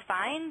kind of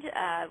defined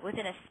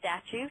within a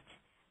statute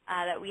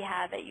that we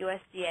have at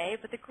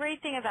USDA. But the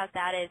great thing about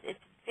that is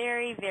it's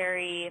very,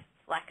 very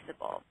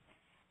flexible.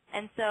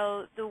 And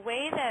so the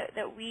way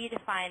that we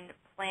define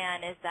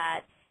plan is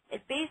that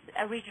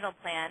a regional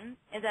plan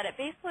is that it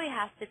basically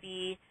has to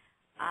be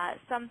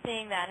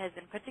something that has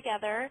been put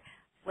together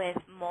with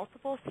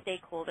multiple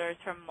stakeholders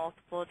from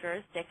multiple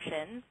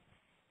jurisdictions.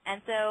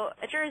 And so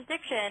a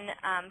jurisdiction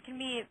can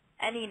be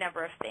any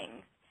number of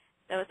things.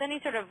 So it's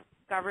any sort of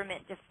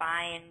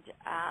government-defined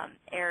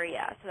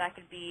area. So that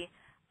could be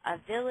a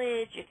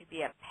village, it could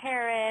be a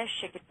parish,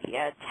 it could be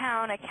a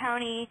town, a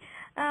county,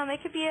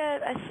 it could be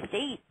a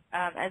state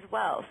as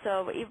well.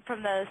 So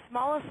from the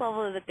smallest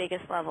level to the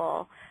biggest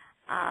level,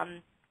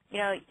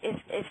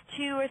 if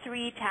 2 or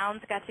 3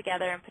 towns got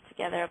together and put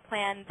together a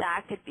plan,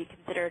 that could be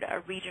considered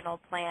a regional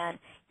plan,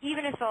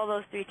 even if all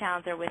those 3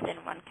 towns are within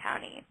one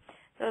county.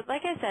 So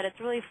like I said, it's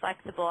really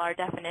flexible, our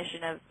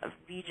definition of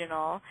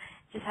regional.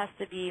 It just has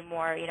to be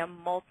more,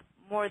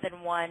 more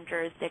than one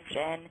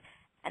jurisdiction,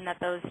 and that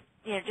those,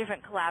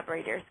 different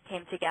collaborators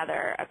came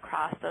together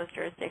across those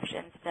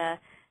jurisdictions to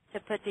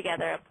put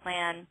together a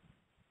plan.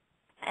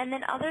 And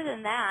then other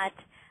than that,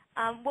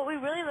 what we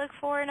really look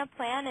for in a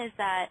plan is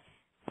that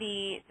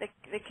the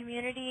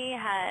community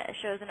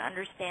shows an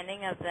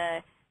understanding of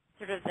the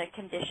sort of the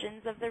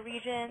conditions of the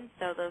region.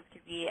 So those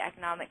could be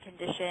economic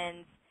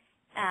conditions,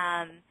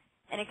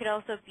 and it could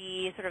also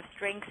be sort of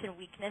strengths and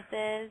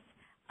weaknesses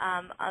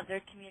of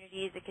their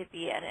communities. It could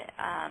be an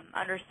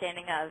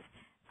understanding of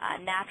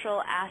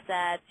natural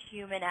assets,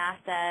 human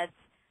assets,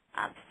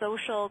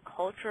 social,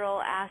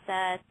 cultural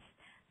assets.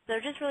 So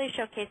just really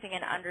showcasing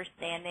an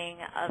understanding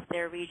of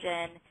their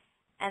region.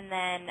 And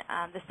then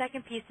the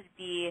second piece would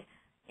be,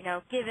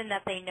 given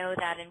that they know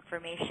that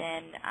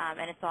information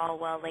and it's all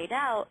well laid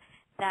out,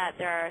 that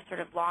there are sort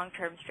of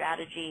long-term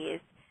strategies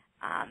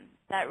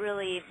that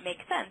really make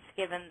sense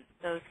given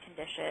those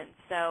conditions.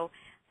 So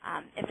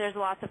if there's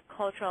lots of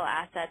cultural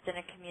assets in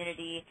a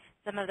community,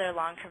 some of their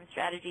long-term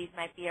strategies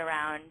might be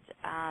around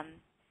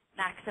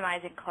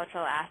maximizing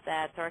cultural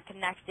assets or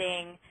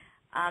connecting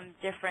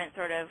different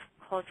sort of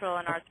cultural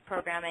and arts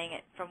programming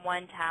from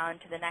one town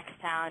to the next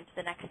town to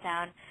the next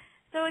town.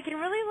 So it can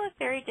really look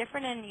very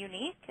different and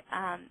unique.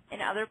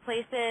 In other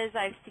places,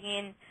 I've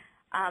seen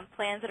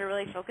plans that are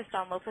really focused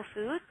on local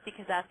foods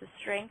because that's a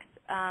strength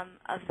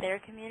of their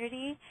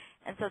community,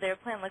 and so their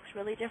plan looks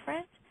really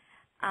different.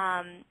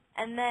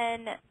 And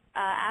then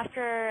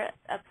after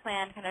a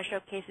plan kind of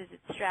showcases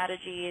its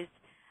strategies,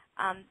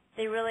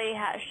 they really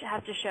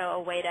have to show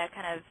a way to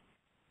kind of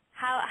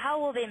how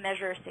will they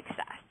measure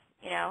success?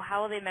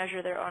 How will they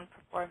measure their own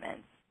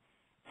performance?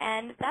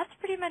 And that's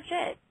pretty much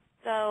it.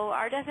 So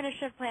our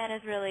definition of plan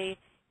is really,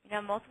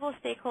 multiple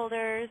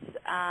stakeholders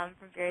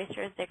from various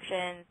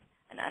jurisdictions,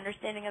 an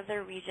understanding of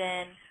their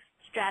region,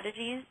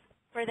 strategies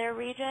for their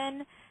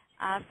region,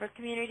 for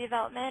community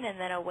development, and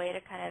then a way to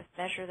kind of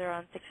measure their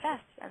own success,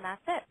 and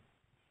that's it.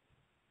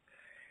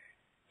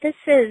 This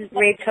is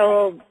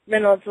Rachel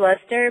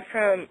Reynolds-Lester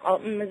from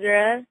Alton,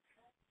 Missouri,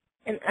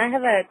 and I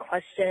have a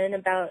question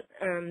about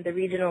the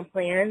regional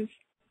plans.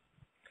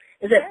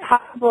 Is it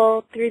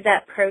possible through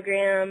that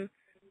program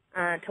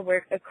to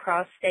work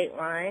across state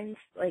lines,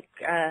 like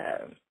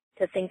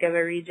to think of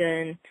a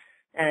region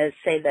as,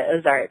 say, the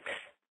Ozarks,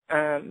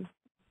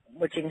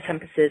 which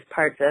encompasses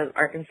parts of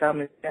Arkansas,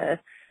 Missouri,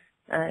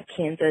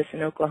 Kansas,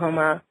 and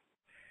Oklahoma?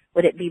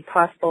 Would it be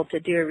possible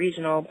to do a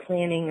regional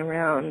planning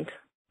around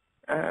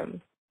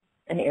an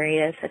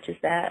area such as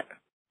that?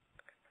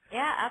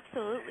 Yeah,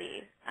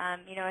 absolutely.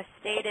 A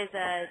state is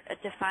a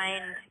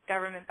defined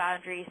government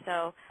boundary,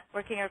 so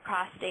working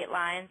across state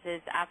lines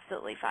is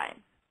absolutely fine.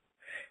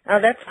 Oh,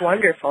 that's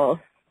wonderful.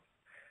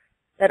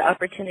 That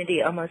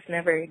opportunity almost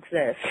never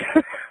exists.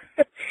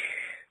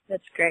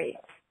 That's great.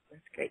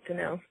 That's great to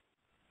know.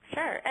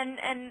 Sure. And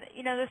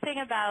the thing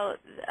about,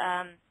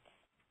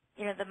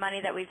 the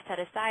money that we've set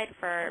aside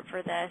for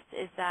this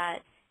is that,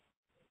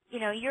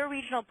 your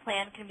regional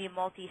plan can be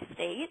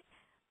multi-state,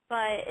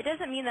 but it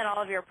doesn't mean that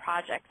all of your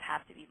projects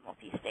have to be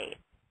multi-state.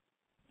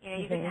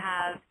 You can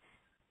have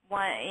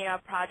one, a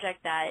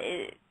project that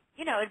is,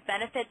 it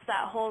benefits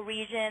that whole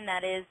region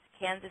that is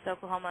Kansas,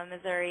 Oklahoma,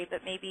 Missouri,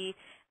 but maybe,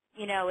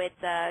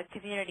 it's a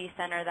community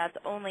center that's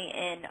only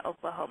in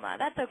Oklahoma.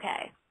 That's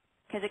okay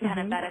because it kind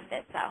of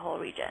benefits that whole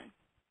region.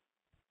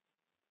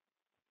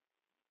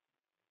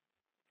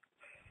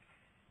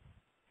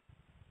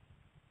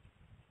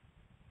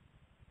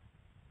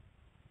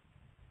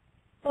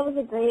 That was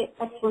a great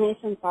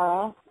explanation,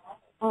 Farah.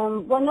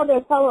 One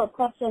other follow-up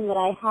question that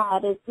I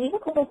had is we have a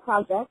couple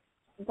projects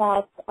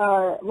that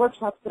are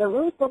workshops that are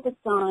really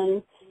focused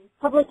on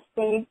public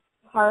space,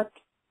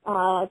 parks,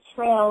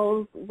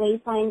 trails,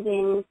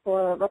 wayfinding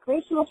for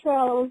recreational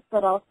trails,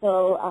 but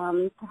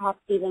also perhaps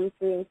even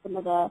through some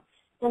of the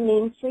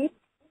main streets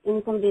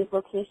in some of these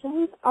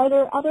locations. Are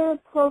there other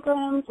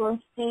programs or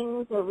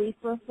things or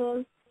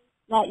resources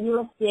that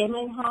USDA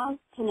might have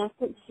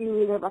connected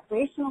to either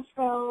recreational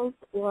trails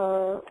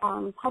or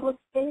public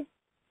space?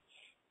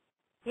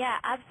 Yeah,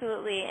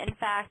 absolutely. In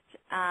fact,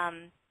 I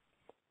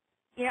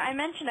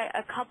mentioned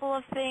a couple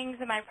of things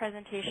in my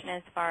presentation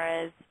as far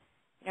as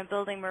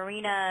building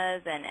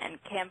marinas and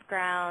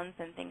campgrounds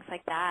and things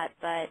like that,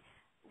 but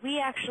we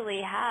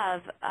actually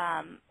have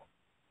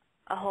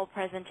a whole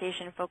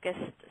presentation focused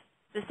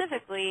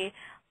specifically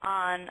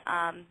on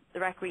the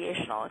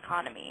recreational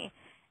economy.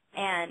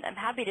 And I'm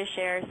happy to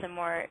share some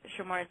more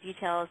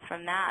details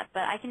from that,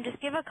 but I can just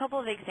give a couple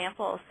of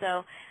examples.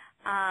 So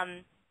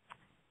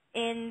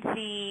in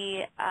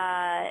the,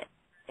 I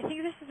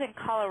think this is in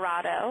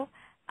Colorado,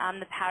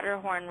 the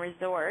Powderhorn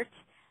Resort,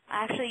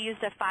 I actually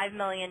used a $5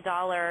 million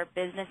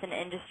business and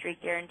industry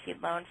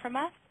guaranteed loan from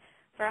us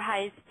for a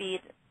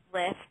high-speed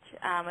lift,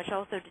 which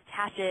also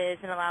detaches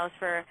and allows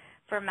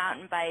for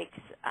mountain bikes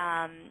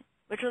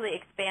which really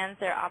expands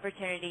their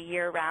opportunity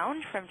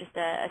year-round from just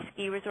a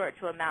ski resort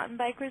to a mountain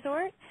bike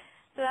resort.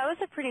 So that was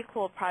a pretty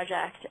cool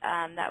project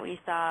that we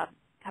saw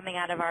coming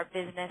out of our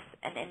business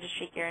and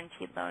industry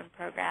guaranteed loan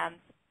programs.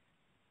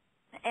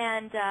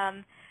 And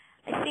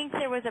I think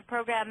there was a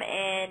program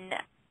in,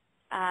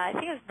 I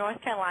think it was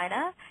North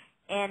Carolina,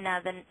 in I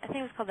think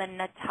it was called the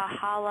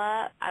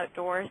Natahala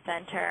Outdoor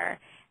Center.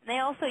 And they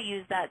also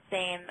used that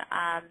same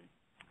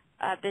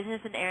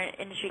business and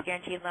industry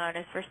guaranteed loan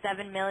is for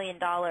 $7 million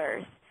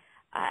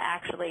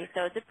actually.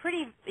 So it's a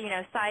pretty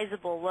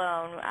sizable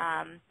loan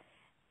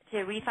to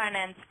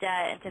refinance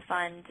debt and to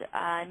fund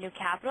new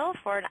capital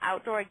for an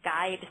outdoor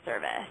guide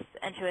service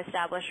and to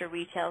establish a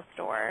retail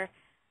store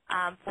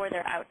for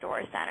their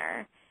outdoor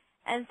center.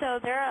 And so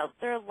there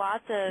are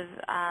lots of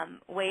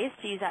ways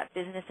to use that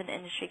business and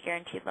industry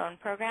guaranteed loan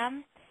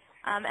program.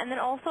 And then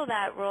also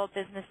that Rural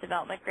Business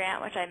Development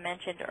Grant, which I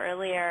mentioned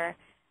earlier.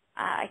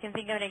 I can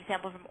think of an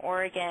example from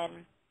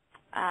Oregon.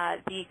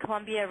 The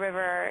Columbia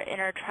River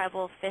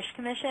Intertribal Fish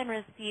Commission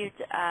received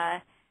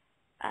a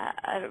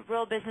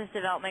Rural Business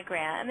Development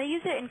Grant, and they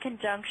use it in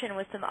conjunction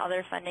with some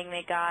other funding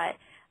they got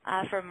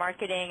for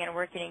marketing and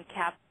working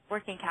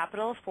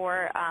capital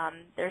for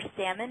their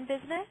salmon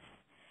business.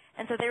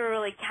 And so they were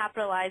really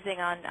capitalizing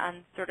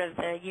on sort of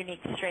the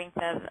unique strength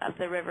of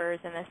the rivers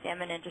and the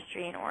salmon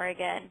industry in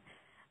Oregon.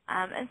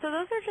 And so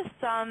those are just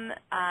some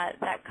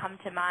that come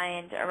to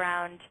mind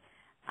around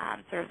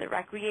sort of the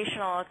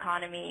recreational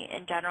economy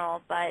in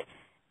general, but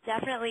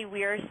definitely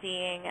we are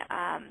seeing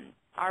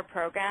our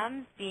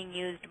programs being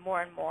used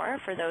more and more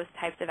for those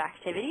types of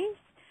activities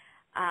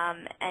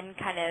and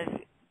kind of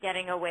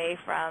getting away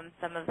from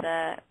some of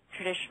the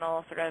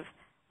traditional sort of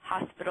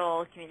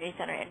hospital, community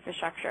center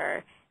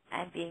infrastructure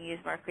and being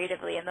used more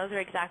creatively. And those are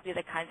exactly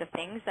the kinds of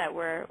things that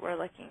we're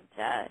looking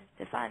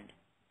to fund.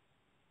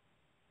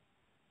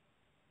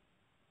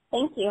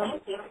 Thank you.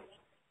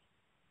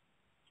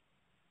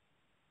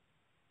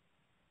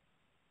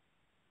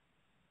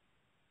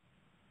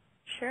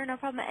 Sure, no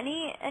problem.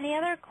 Any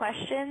other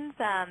questions?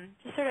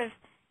 Just sort of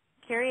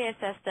curious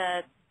as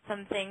to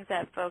some things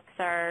that folks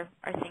are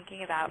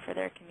thinking about for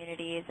their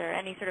communities or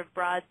any sort of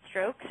broad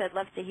strokes. I'd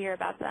love to hear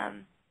about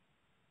them.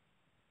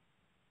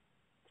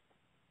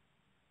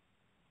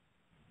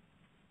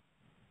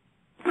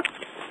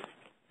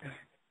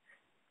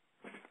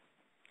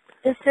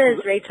 This is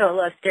Rachel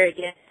Luster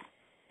again.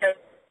 So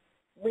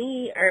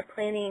we are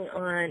planning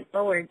on,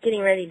 we're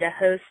getting ready to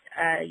host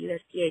a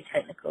USDA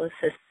Technical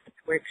Assistance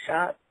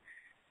Workshop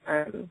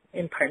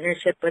in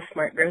partnership with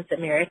Smart Growth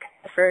America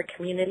for our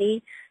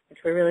community, which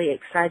we're really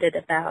excited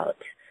about.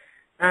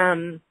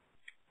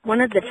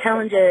 One of the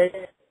challenges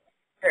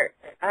for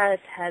us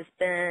has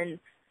been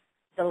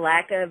the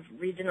lack of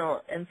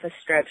regional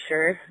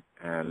infrastructure,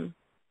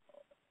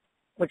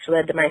 which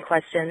led to my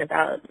question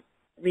about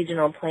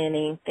regional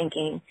planning,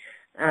 thinking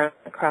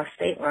across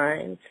state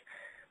lines.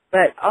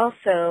 But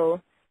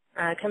also,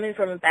 coming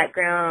from a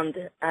background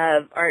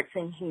of arts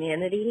and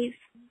humanities,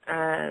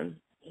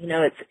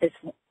 it's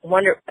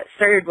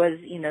CERD was,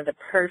 the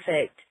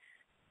perfect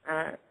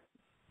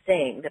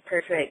thing, the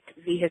perfect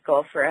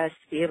vehicle for us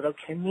to be able to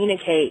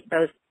communicate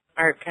both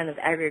our kind of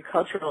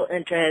agricultural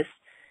interests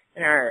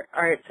and our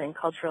arts and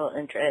cultural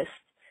interests.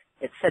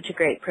 It's such a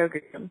great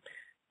program.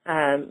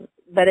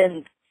 But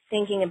in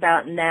thinking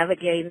about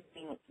navigating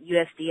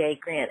USDA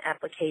grant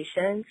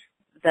applications,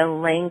 the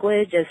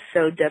language is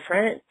so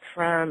different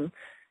from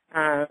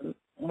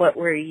what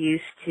we're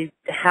used to,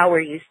 how we're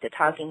used to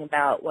talking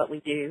about what we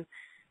do.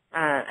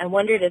 I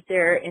wondered if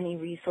there are any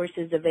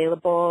resources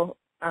available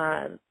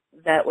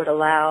that would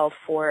allow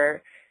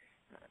for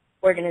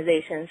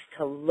organizations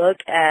to look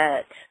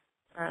at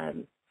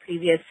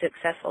previous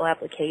successful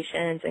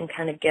applications and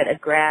kind of get a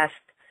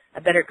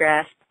better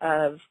grasp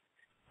of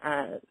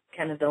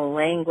kind of the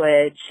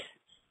language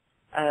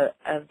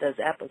of those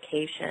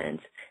applications.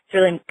 It's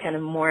really kind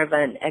of more of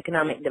an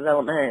economic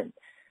development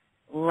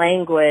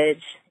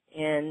language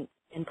in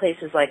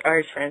places like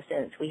ours, for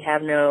instance. We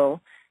have no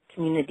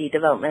community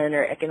development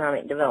or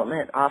economic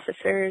development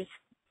officers.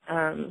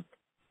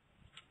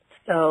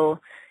 So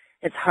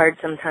it's hard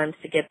sometimes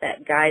to get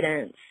that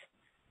guidance.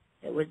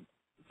 It would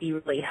be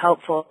really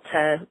helpful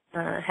to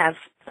have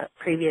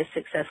previous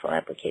successful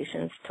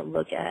applications to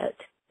look at.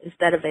 Is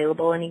that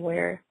available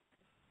anywhere?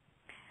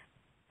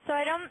 So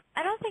I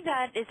don't think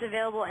that it's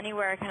available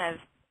anywhere kind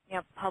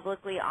of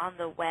publicly on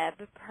the web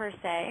per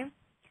se.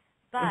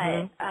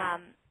 But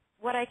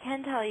what I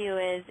can tell you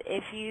is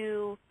if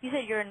you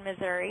said you're in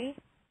Missouri.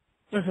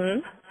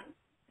 Mhm.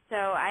 So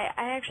I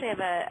actually have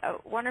a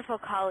wonderful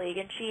colleague,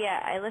 and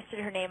I listed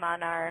her name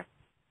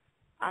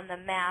on the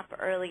map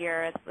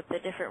earlier with the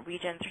different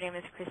regions. Her name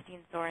is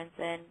Christine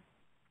Sorensen,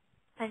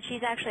 and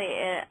she's actually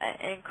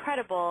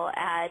incredible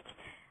at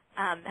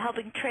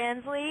helping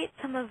translate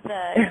some of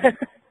the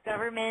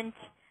government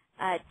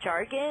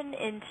jargon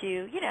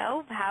into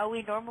how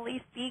we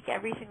normally speak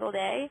every single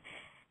day.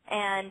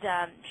 And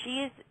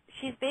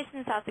she's based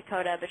in South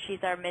Dakota, but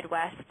she's our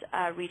Midwest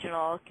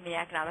Regional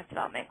Community Economic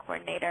Development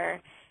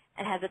Coordinator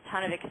and has a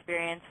ton of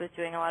experience with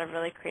doing a lot of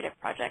really creative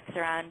projects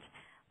around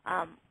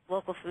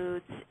local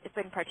foods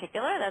in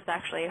particular. That's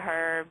actually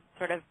her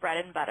sort of bread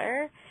and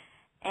butter.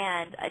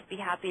 And I'd be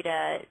happy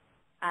to,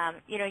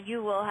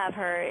 you will have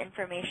her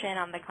information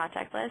on the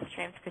contact list,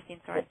 James Christine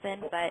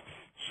Sorensen, but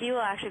she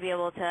will actually be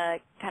able to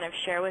kind of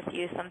share with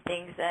you some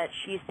things that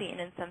she's seen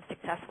in some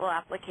successful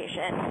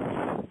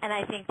applications. And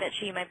I think that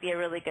she might be a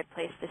really good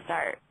place to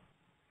start.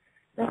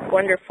 That's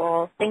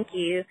wonderful. Thank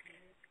you.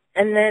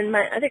 And then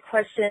my other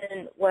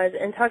question was,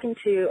 in talking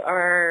to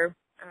our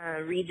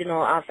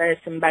regional office,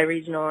 and by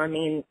regional I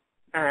mean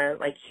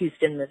like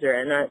Houston,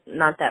 Missouri,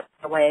 not that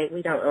far away.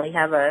 We don't really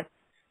have a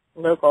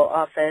local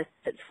office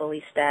that's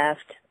fully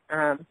staffed,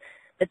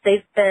 but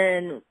they've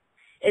been.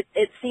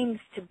 It seems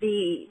to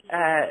be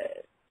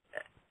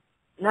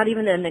not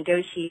even a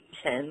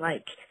negotiation.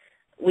 Like,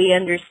 we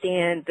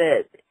understand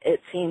that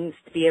it seems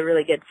to be a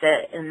really good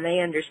fit, and they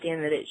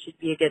understand that it should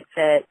be a good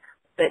fit,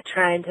 but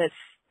trying to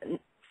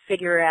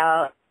figure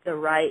out the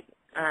right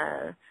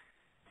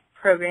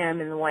program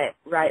and the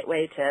right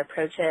way to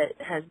approach it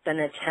has been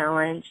a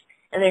challenge.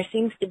 And there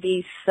seems to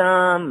be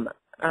some,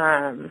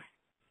 I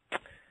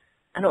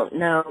don't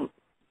know,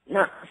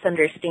 not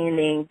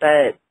misunderstanding,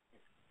 but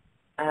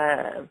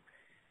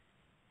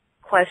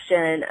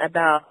question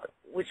about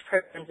which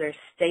programs are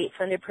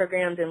state-funded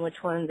programs and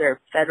which ones are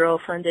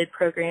federal-funded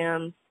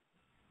programs,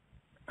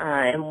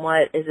 and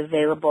what is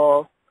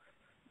available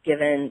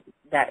given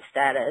that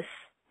status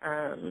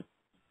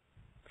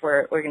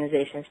for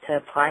organizations to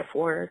apply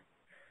for.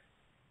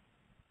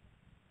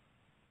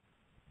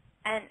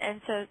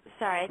 And so,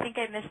 sorry, I think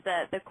I missed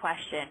the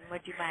question.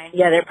 Would you mind?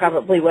 Yeah, there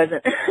probably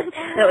wasn't.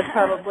 That was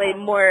probably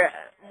more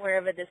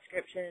of a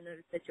description of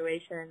the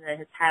situation that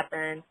has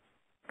happened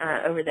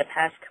over the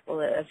past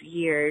couple of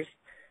years.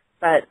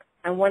 But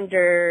I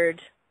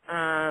wondered,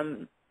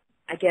 I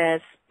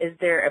guess, is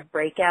there a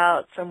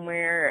breakout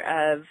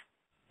somewhere of,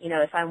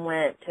 if I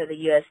went to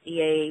the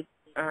USDA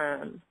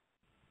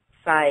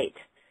site,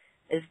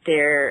 is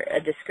there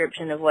a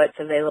description of what's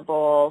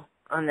available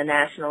on the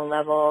national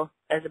level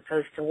as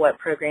opposed to what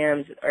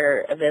programs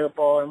are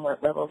available and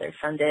what level they're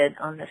funded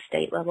on the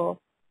state level?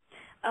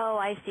 Oh,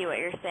 I see what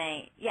you're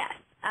saying. Yes.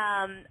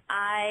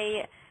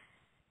 I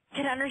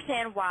can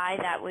understand why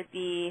that would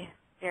be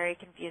very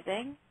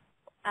confusing.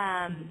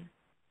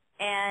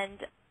 And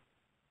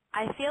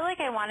I feel like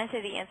I want to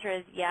say the answer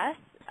is yes,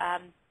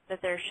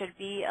 that there should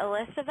be a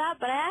list of that,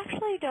 but I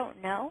actually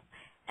don't know.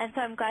 And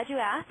so I'm glad you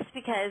asked,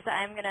 because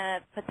I'm going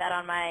to put that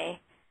on my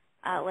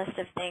list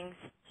of things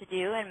to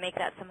do and make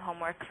that some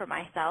homework for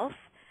myself.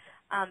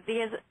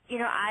 Because,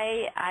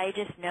 I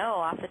just know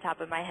off the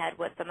top of my head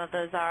what some of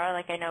those are.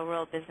 Like, I know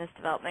rural business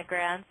development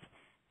grants,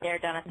 they're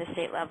done at the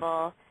state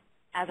level,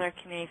 as are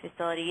community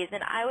facilities.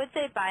 And I would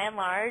say by and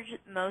large,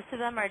 most of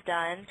them are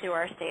done through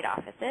our state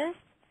offices.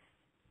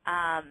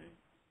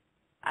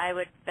 I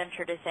would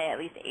venture to say at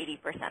least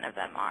 80% of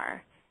them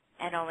are,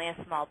 and only a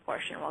small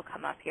portion will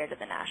come up here to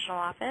the national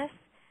office.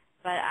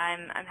 But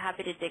I'm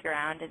happy to dig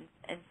around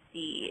and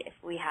see if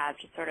we have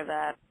just sort of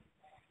a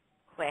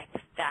quick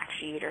fact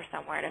sheet or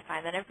somewhere to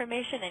find that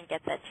information and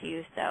get that to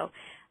you. So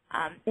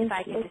if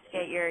I can just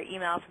get your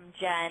email from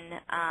Jen,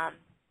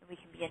 we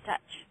can be in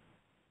touch.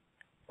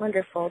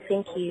 Wonderful.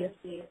 Thank you.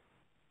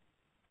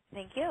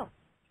 Thank you.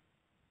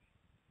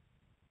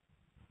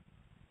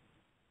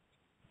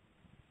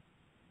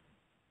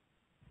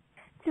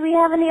 Do we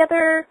have any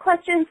other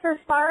questions for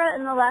Farah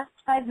in the last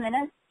 5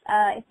 minutes?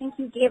 I think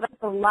you gave us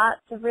a lot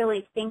to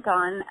really think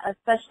on,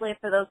 especially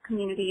for those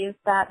communities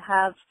that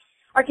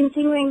are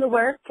continuing the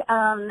work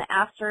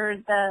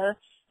after the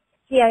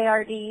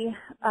CIRD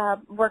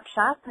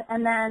workshop,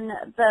 and then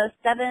the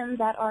 7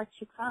 that are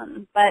to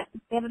come. But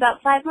we have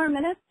about 5 more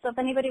minutes, so if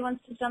anybody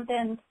wants to jump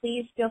in,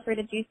 please feel free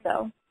to do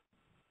so.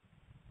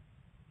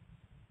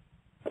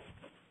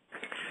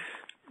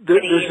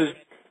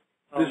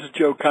 This is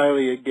Joe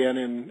Kiley again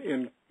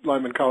in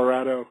Lyman,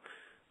 Colorado.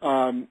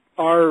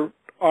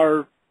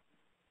 Our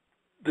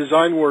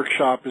design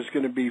workshop is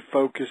going to be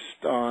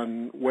focused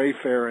on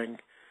wayfaring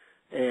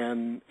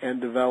and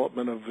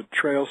development of a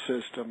trail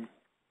system.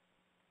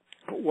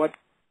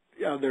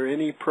 Are there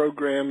any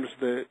programs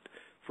that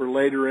for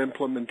later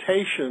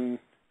implementation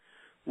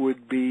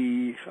would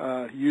be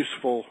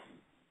useful?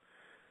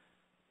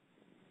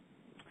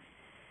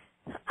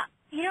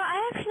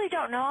 I actually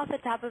don't know off the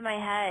top of my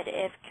head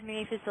if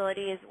community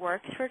facilities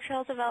works for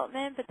trail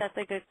development, but that's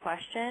a good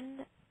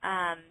question.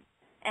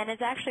 And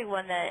it's actually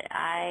one that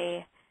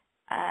I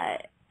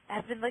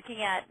have been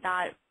looking at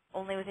not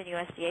only within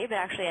USDA, but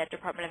actually at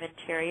Department of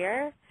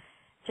Interior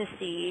to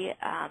see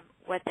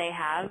what they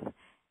have.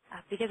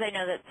 Because I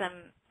know that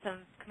some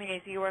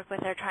communities we work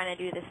with are trying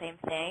to do the same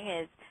thing,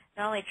 is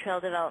not only trail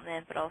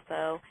development, but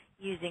also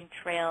using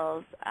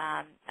trails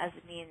as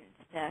a means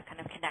to kind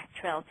of connect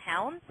trail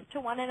towns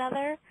to one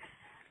another.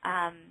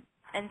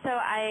 And so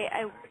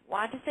I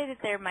want to say that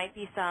there might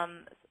be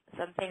some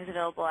things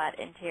available at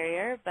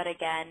Interior, but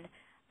again,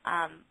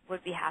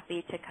 would be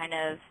happy to kind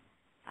of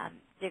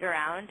dig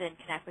around and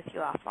connect with you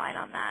offline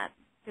on that,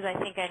 because I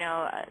think I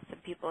know some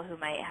people who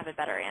might have a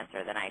better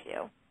answer than I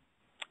do.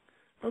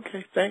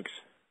 Okay, thanks.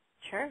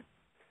 Sure.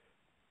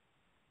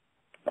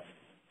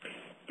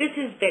 This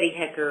is Betty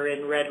Hecker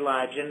in Red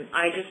Lodge, and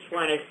I just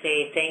want to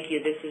say thank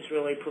you. This has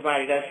really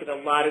provided us with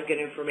a lot of good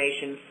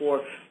information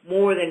for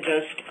more than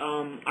just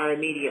our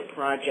immediate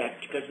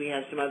project, because we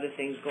have some other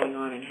things going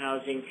on in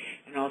housing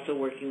and also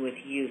working with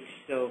youth.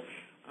 So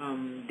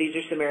these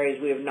are some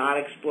areas we have not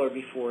explored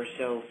before,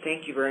 so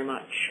thank you very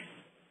much.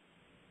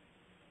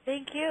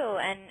 Thank you,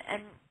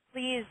 and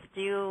please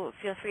do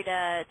feel free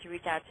to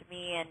reach out to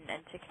me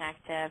and to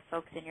connect to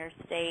folks in your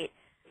state.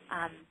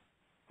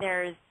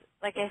 There's,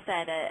 like I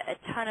said,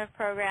 a ton of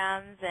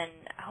programs, and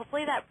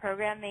hopefully that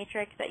program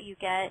matrix that you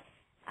get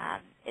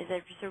is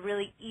just a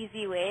really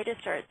easy way to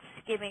start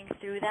skimming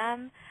through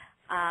them.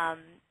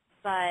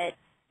 But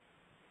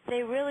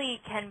they really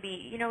can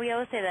be, you know, we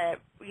always say that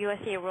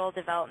USDA-Rural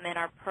Development,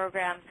 our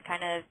programs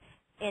kind of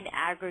in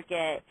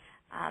aggregate,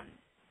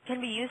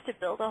 can be used to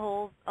build a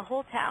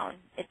whole town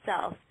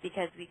itself,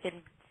 because we can,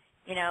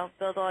 you know,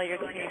 build all your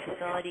community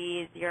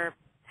facilities, your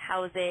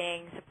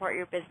housing, support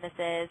your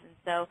businesses. And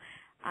so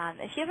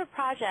if you have a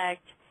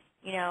project,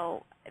 you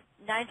know,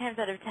 9 times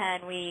out of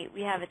 10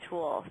 we have a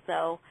tool.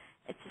 So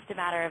it's just a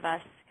matter of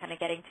us kind of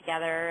getting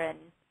together and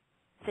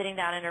sitting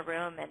down in a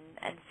room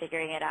and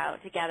figuring it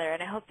out together.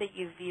 And I hope that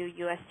you view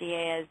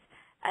USDA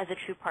as a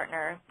true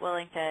partner,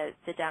 willing to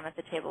sit down at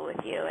the table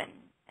with you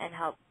and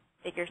help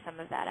figure some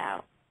of that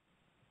out.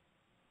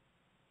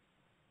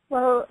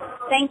 Well,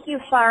 thank you,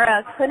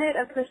 Farah. Couldn't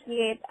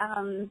appreciate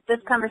this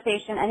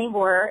conversation any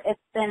more. It's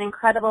been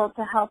incredible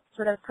to help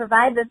sort of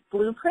provide this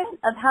blueprint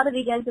of how to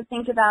begin to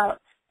think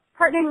about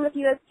partnering with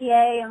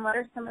USDA and what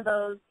are some of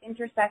those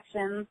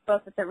intersections,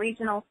 both at the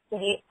regional,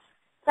 state,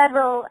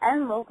 federal,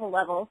 and local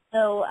level.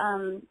 So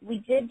we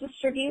did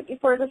distribute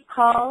before this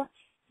call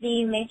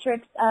the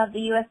matrix of the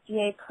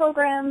USDA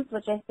programs,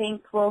 which I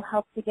think will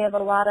help to give a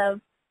lot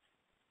of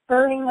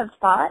spurring of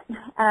thought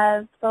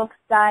as folks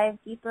dive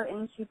deeper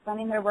into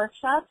planning their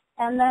workshops.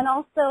 And then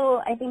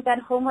also, I think that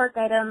homework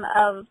item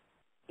of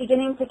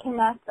beginning to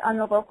connect on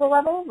the local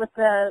level with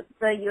the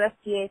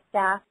USDA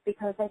staff,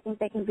 because I think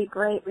they can be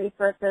great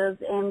resources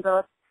in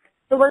both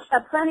the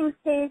workshop planning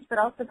stage, but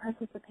also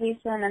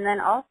participation, and then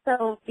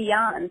also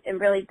beyond, in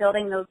really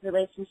building those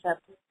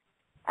relationships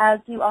as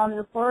you all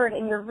move forward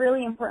in your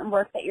really important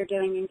work that you're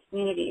doing in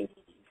communities.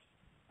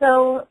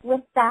 So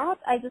with that,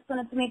 I just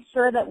wanted to make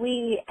sure that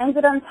we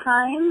ended on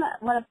time. I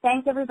want to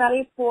thank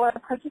everybody for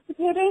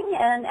participating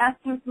and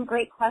asking some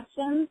great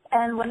questions,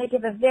 and want to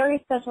give a very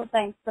special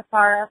thanks to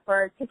Farah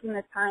for taking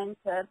the time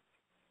to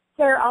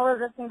share all of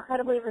this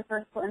incredibly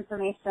resourceful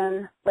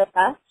information with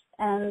us.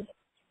 And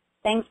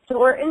thanks to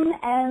Orton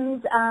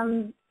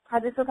and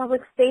Project for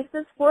Public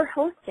Spaces for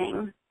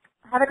hosting.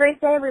 Have a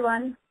great day,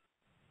 everyone.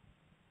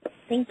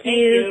 Thank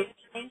you.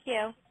 Thank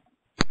you.